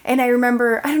 And I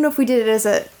remember, I don't know if we did it as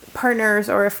a partners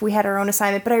or if we had our own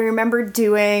assignment, but I remember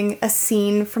doing a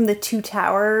scene from The Two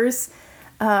Towers,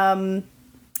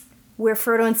 where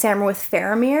Frodo and Sam are with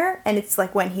Faramir, and it's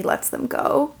like when he lets them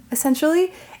go,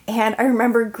 essentially. And I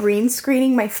remember green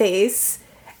screening my face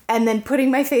and then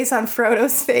putting my face on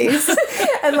Frodo's face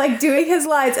and like doing his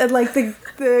lines, and like the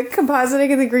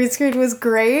compositing of the green screen was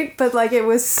great, but like it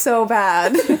was so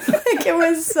bad. Like it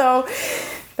was so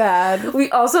bad. We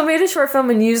also made a short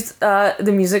film and used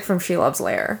the music from She Loves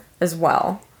Lair as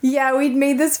well. Yeah, we'd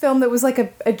made this film that was like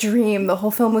a dream. The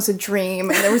whole film was a dream,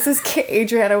 and there was this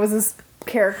Adriana was this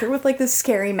character with like this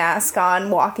scary mask on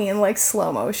walking in like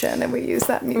slow motion, and we used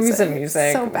that music.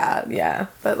 So bad. Yeah.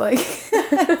 But like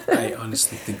I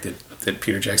honestly think that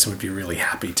Peter Jackson would be really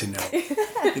happy to know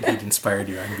that he'd inspired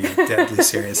you. I'm being deadly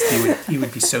serious. He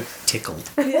would be so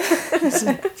tickled. Yeah.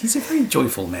 He's a very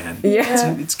joyful man.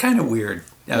 Yeah. It's kind of weird.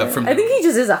 I think he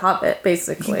just is a hobbit,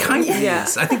 basically. He kind of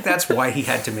is. I think that's why he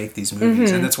had to make these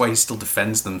movies, and that's why he still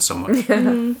defends them so much.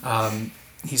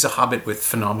 He's a hobbit with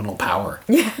phenomenal power.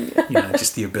 Yeah.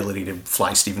 Just the ability to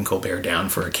fly Stephen Colbert down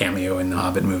for a cameo in the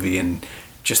Hobbit movie and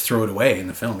just throw it away in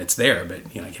the film. It's there, but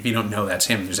if you don't know that's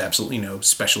him, there's absolutely no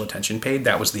special attention paid.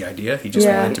 That was the idea. He just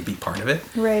wanted to be part of it.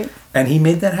 Right. And he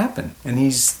made that happen. And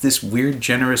he's this weird,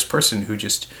 generous person who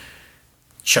just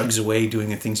chugs away doing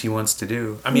the things he wants to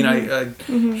do. I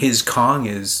mean, his Kong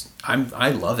is,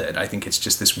 I love it. I think it's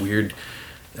just this weird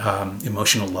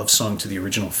emotional love song to the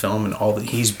original film, and all that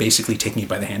he's basically taking you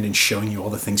by the hand and showing you all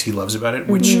the things he loves about it,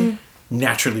 which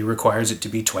naturally requires it to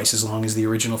be twice as long as the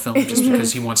original film, just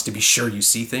because he wants to be sure you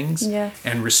see things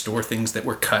and restore things that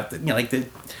were cut, that like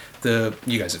the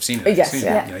you guys have seen it. Yes,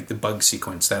 like the bug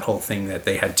sequence, that whole thing that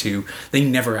they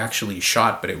never actually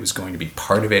shot, but it was going to be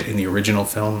part of it in the original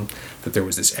film, that there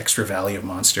was this extra valley of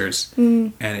monsters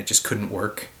and it just couldn't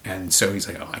work. And so he's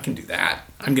like, oh, I can do that.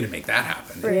 I'm going to make that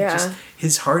happen. Yeah.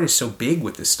 His heart is so big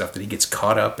with this stuff that he gets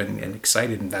caught up and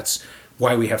excited. And that's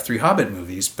why we have 3 Hobbit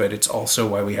movies, but it's also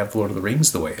why we have Lord of the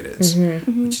Rings the way it is,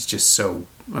 which is just so.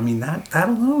 I mean, that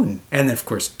alone, and then of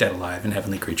course Dead Alive and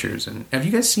Heavenly Creatures. And have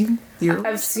you guys seen the early?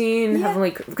 I've seen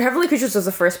Heavenly Creatures was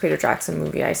the first Peter Jackson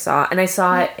movie I saw, and I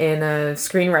saw it in a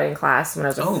screenwriting class when I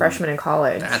was a freshman in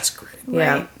college. That's great.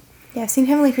 Yeah. Right. Yeah, I've seen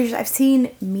Heavenly Creatures. I've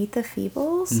seen Meet the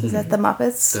Feebles. Is that the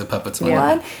Muppets? The Puppets one.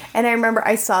 one. And I remember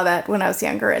I saw that when I was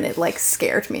younger, and it like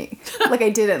scared me. Like I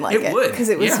didn't like it would, because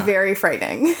it was very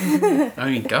frightening. I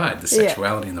mean, God, the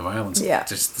sexuality and the violence. Yeah.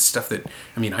 Just the stuff that.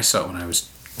 I mean, I saw it when I was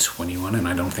 21, and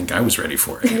I don't think I was ready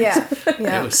for it. Yeah.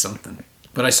 It was something.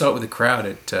 But I saw it with a crowd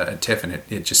at TIFF, and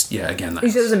it just, again. You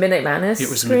said it was a Midnight Madness It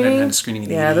was a screening? Midnight Madness screening in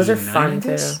the 80s. Those are fun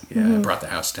too. Yeah, it brought the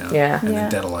house down. Yeah. And then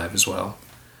Dead Alive as well.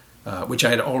 Which I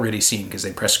had already seen because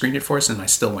they press screened it for us, and I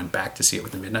still went back to see it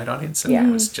with the midnight audience, and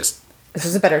it was just. This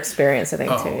was a better experience, I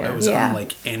think, too. It was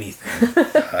unlike anything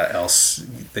else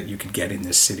that you could get in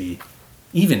this city,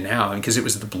 even now, because it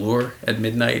was the Bloor at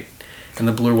midnight, and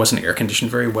the Bloor wasn't air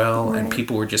conditioned very well, and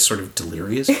people were just sort of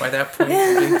delirious by that point.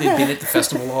 They'd been at the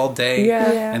festival all day,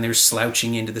 and they were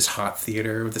slouching into this hot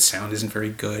theater. The sound isn't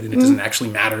very good, and it doesn't actually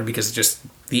matter because just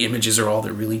the images are all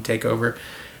that really take over.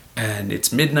 And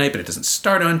it's midnight, but it doesn't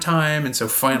start on time. And so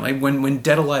finally, when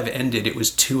Dead Alive ended, it was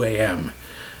 2 a.m.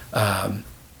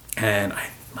 And I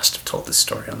must have told this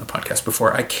story on the podcast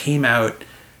before. I came out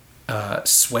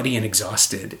sweaty and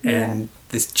exhausted, and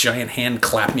this giant hand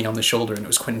clapped me on the shoulder, and it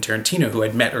was Quentin Tarantino, who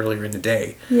I'd met earlier in the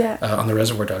day on the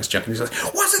Reservoir Dogs jump. And he's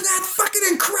like, "Wasn't that fucking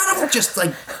incredible?" Just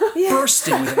like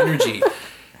bursting with energy.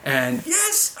 And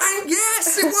yes,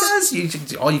 it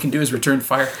was. All you can do is return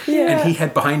fire. And he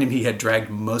had behind him, he had dragged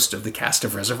most of the cast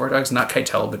of Reservoir Dogs. Not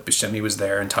Keitel, but Buscemi was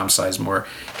there, and Tom Sizemore.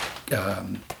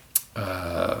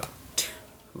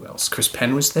 Who else? Chris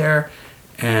Penn was there,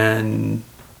 and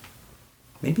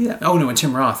maybe that. Oh no, and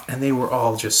Tim Roth, and they were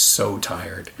all just so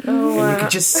tired. And you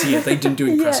could just see it. They'd been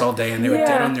doing press all day, and they were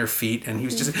dead on their feet. And he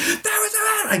was just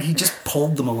like he just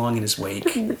pulled them along in his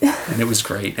wake, and it was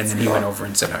great. And then he went over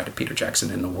and said hi to Peter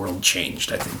Jackson, and the world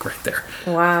changed. I think right there.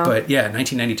 Wow. But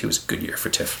 1992 was a good year for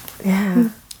TIFF. Yeah.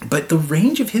 But the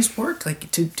range of his work,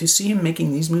 like to see him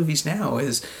making these movies now,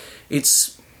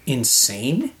 it's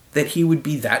insane that he would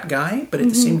be that guy. But at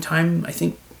the same time, I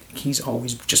think he's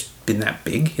always just been that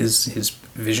big. His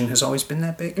vision has always been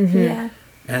that big. Yeah.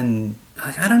 And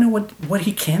I don't know what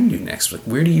he can do next. Like,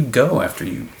 where do you go after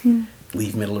you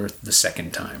leave Middle Earth the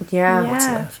second time? Yeah. What's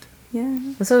left? Yeah.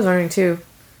 That's what I was wondering, too.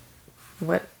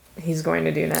 What he's going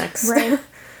to do next. Right.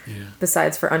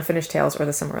 Besides for Unfinished Tales or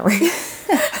The Silmarillion.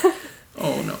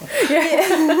 Oh, no.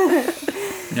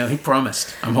 No, he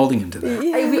promised. I'm holding him to that.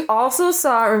 We also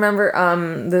saw, remember,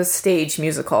 the stage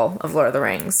musical of Lord of the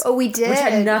Rings. Oh, we did. Which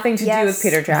had nothing to do with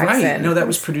Peter Jackson. Right. No, that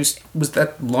was produced. Was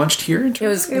that launched here in Toronto? It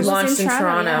was launched in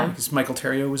Toronto. yeah. Because Michael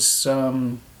Terrio was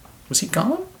he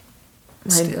Gollum?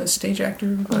 A stage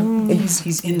actor?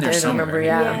 He's in there I don't somewhere. remember,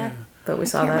 yeah. But we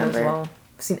saw that as remember. well.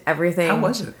 We've seen everything. How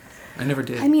was it? I never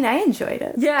did. I mean, I enjoyed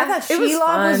it. Yeah, I thought it was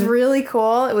Shelob was fun. really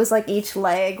cool. It was like each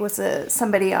leg was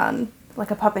somebody on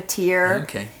like a puppeteer.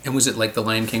 Okay. And was it like The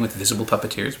Lion King with visible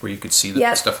puppeteers where you could see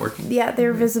the stuff working? Yeah,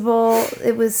 they're visible.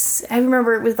 It was. I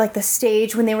remember it was like the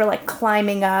stage when they were like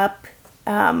climbing up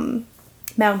Mount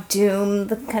Doom.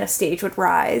 The kind of stage would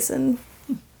rise, and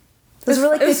those were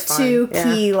like it the was two fun,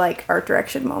 key like art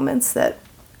direction moments that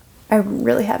I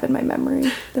really have in my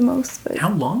memory the most. But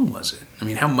How long was it? I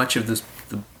mean, how much of the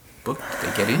book did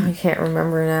they get I in? can't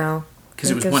remember now. Because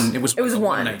it was one. It was It was a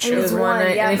one. one-night It show. was one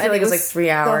night, yeah, and I feel and like it it was like was 3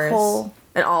 the hours. whole-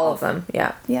 And all of them,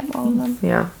 yeah. yeah, all of them.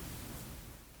 Yeah.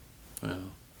 Well,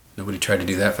 nobody tried to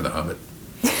do that for The Hobbit.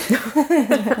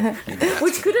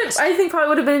 Which could have, I think, probably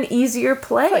would have been an easier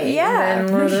play Yeah,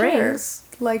 than Lord of the for sure. Rings.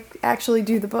 Like actually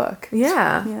do the book.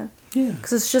 Yeah. Yeah. Yeah.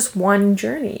 Because it's just one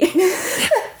journey.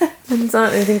 And it's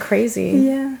not anything crazy.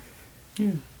 Yeah.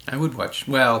 I would watch.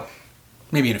 Well,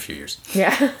 maybe in a few years.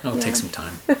 Yeah. I'll take some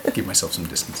time. Give myself some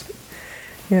distance.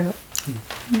 Yeah.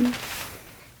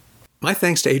 My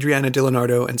thanks to Adriana Di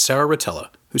Leonardo and Sarah Rotella,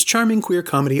 whose charming queer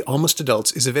comedy Almost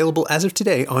Adults is available as of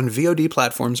today on VOD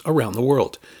platforms around the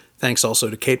world. Thanks also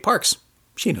to Kate Parks.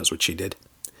 She knows what she did.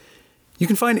 You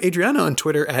can find Adriana on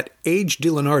Twitter at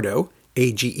AgeDiLeonardo,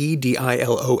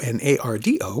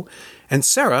 AGEDILONARDO, and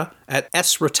Sarah at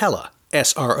SRotella,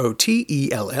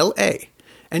 SROTELLA.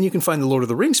 And you can find the Lord of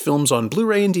the Rings films on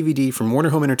Blu-ray and DVD from Warner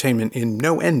Home Entertainment in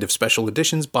no end of special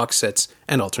editions, box sets,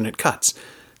 and alternate cuts.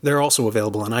 They're also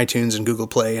available on iTunes and Google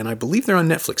Play, and I believe they're on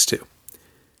Netflix too.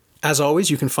 As always,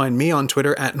 you can find me on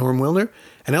Twitter at Norm Wilner,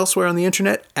 and elsewhere on the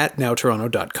internet at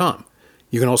NowToronto.com.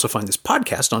 You can also find this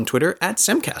podcast on Twitter at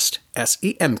Semcast,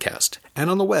 S-E-M-Cast, and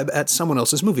on the web at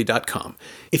someoneelsesmovie.com.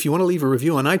 If you want to leave a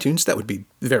review on iTunes, that would be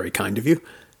very kind of you.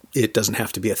 It doesn't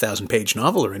have to be a 1,000-page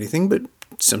novel or anything, but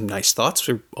some nice thoughts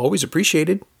are always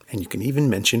appreciated, and you can even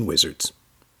mention wizards.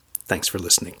 Thanks for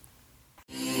listening.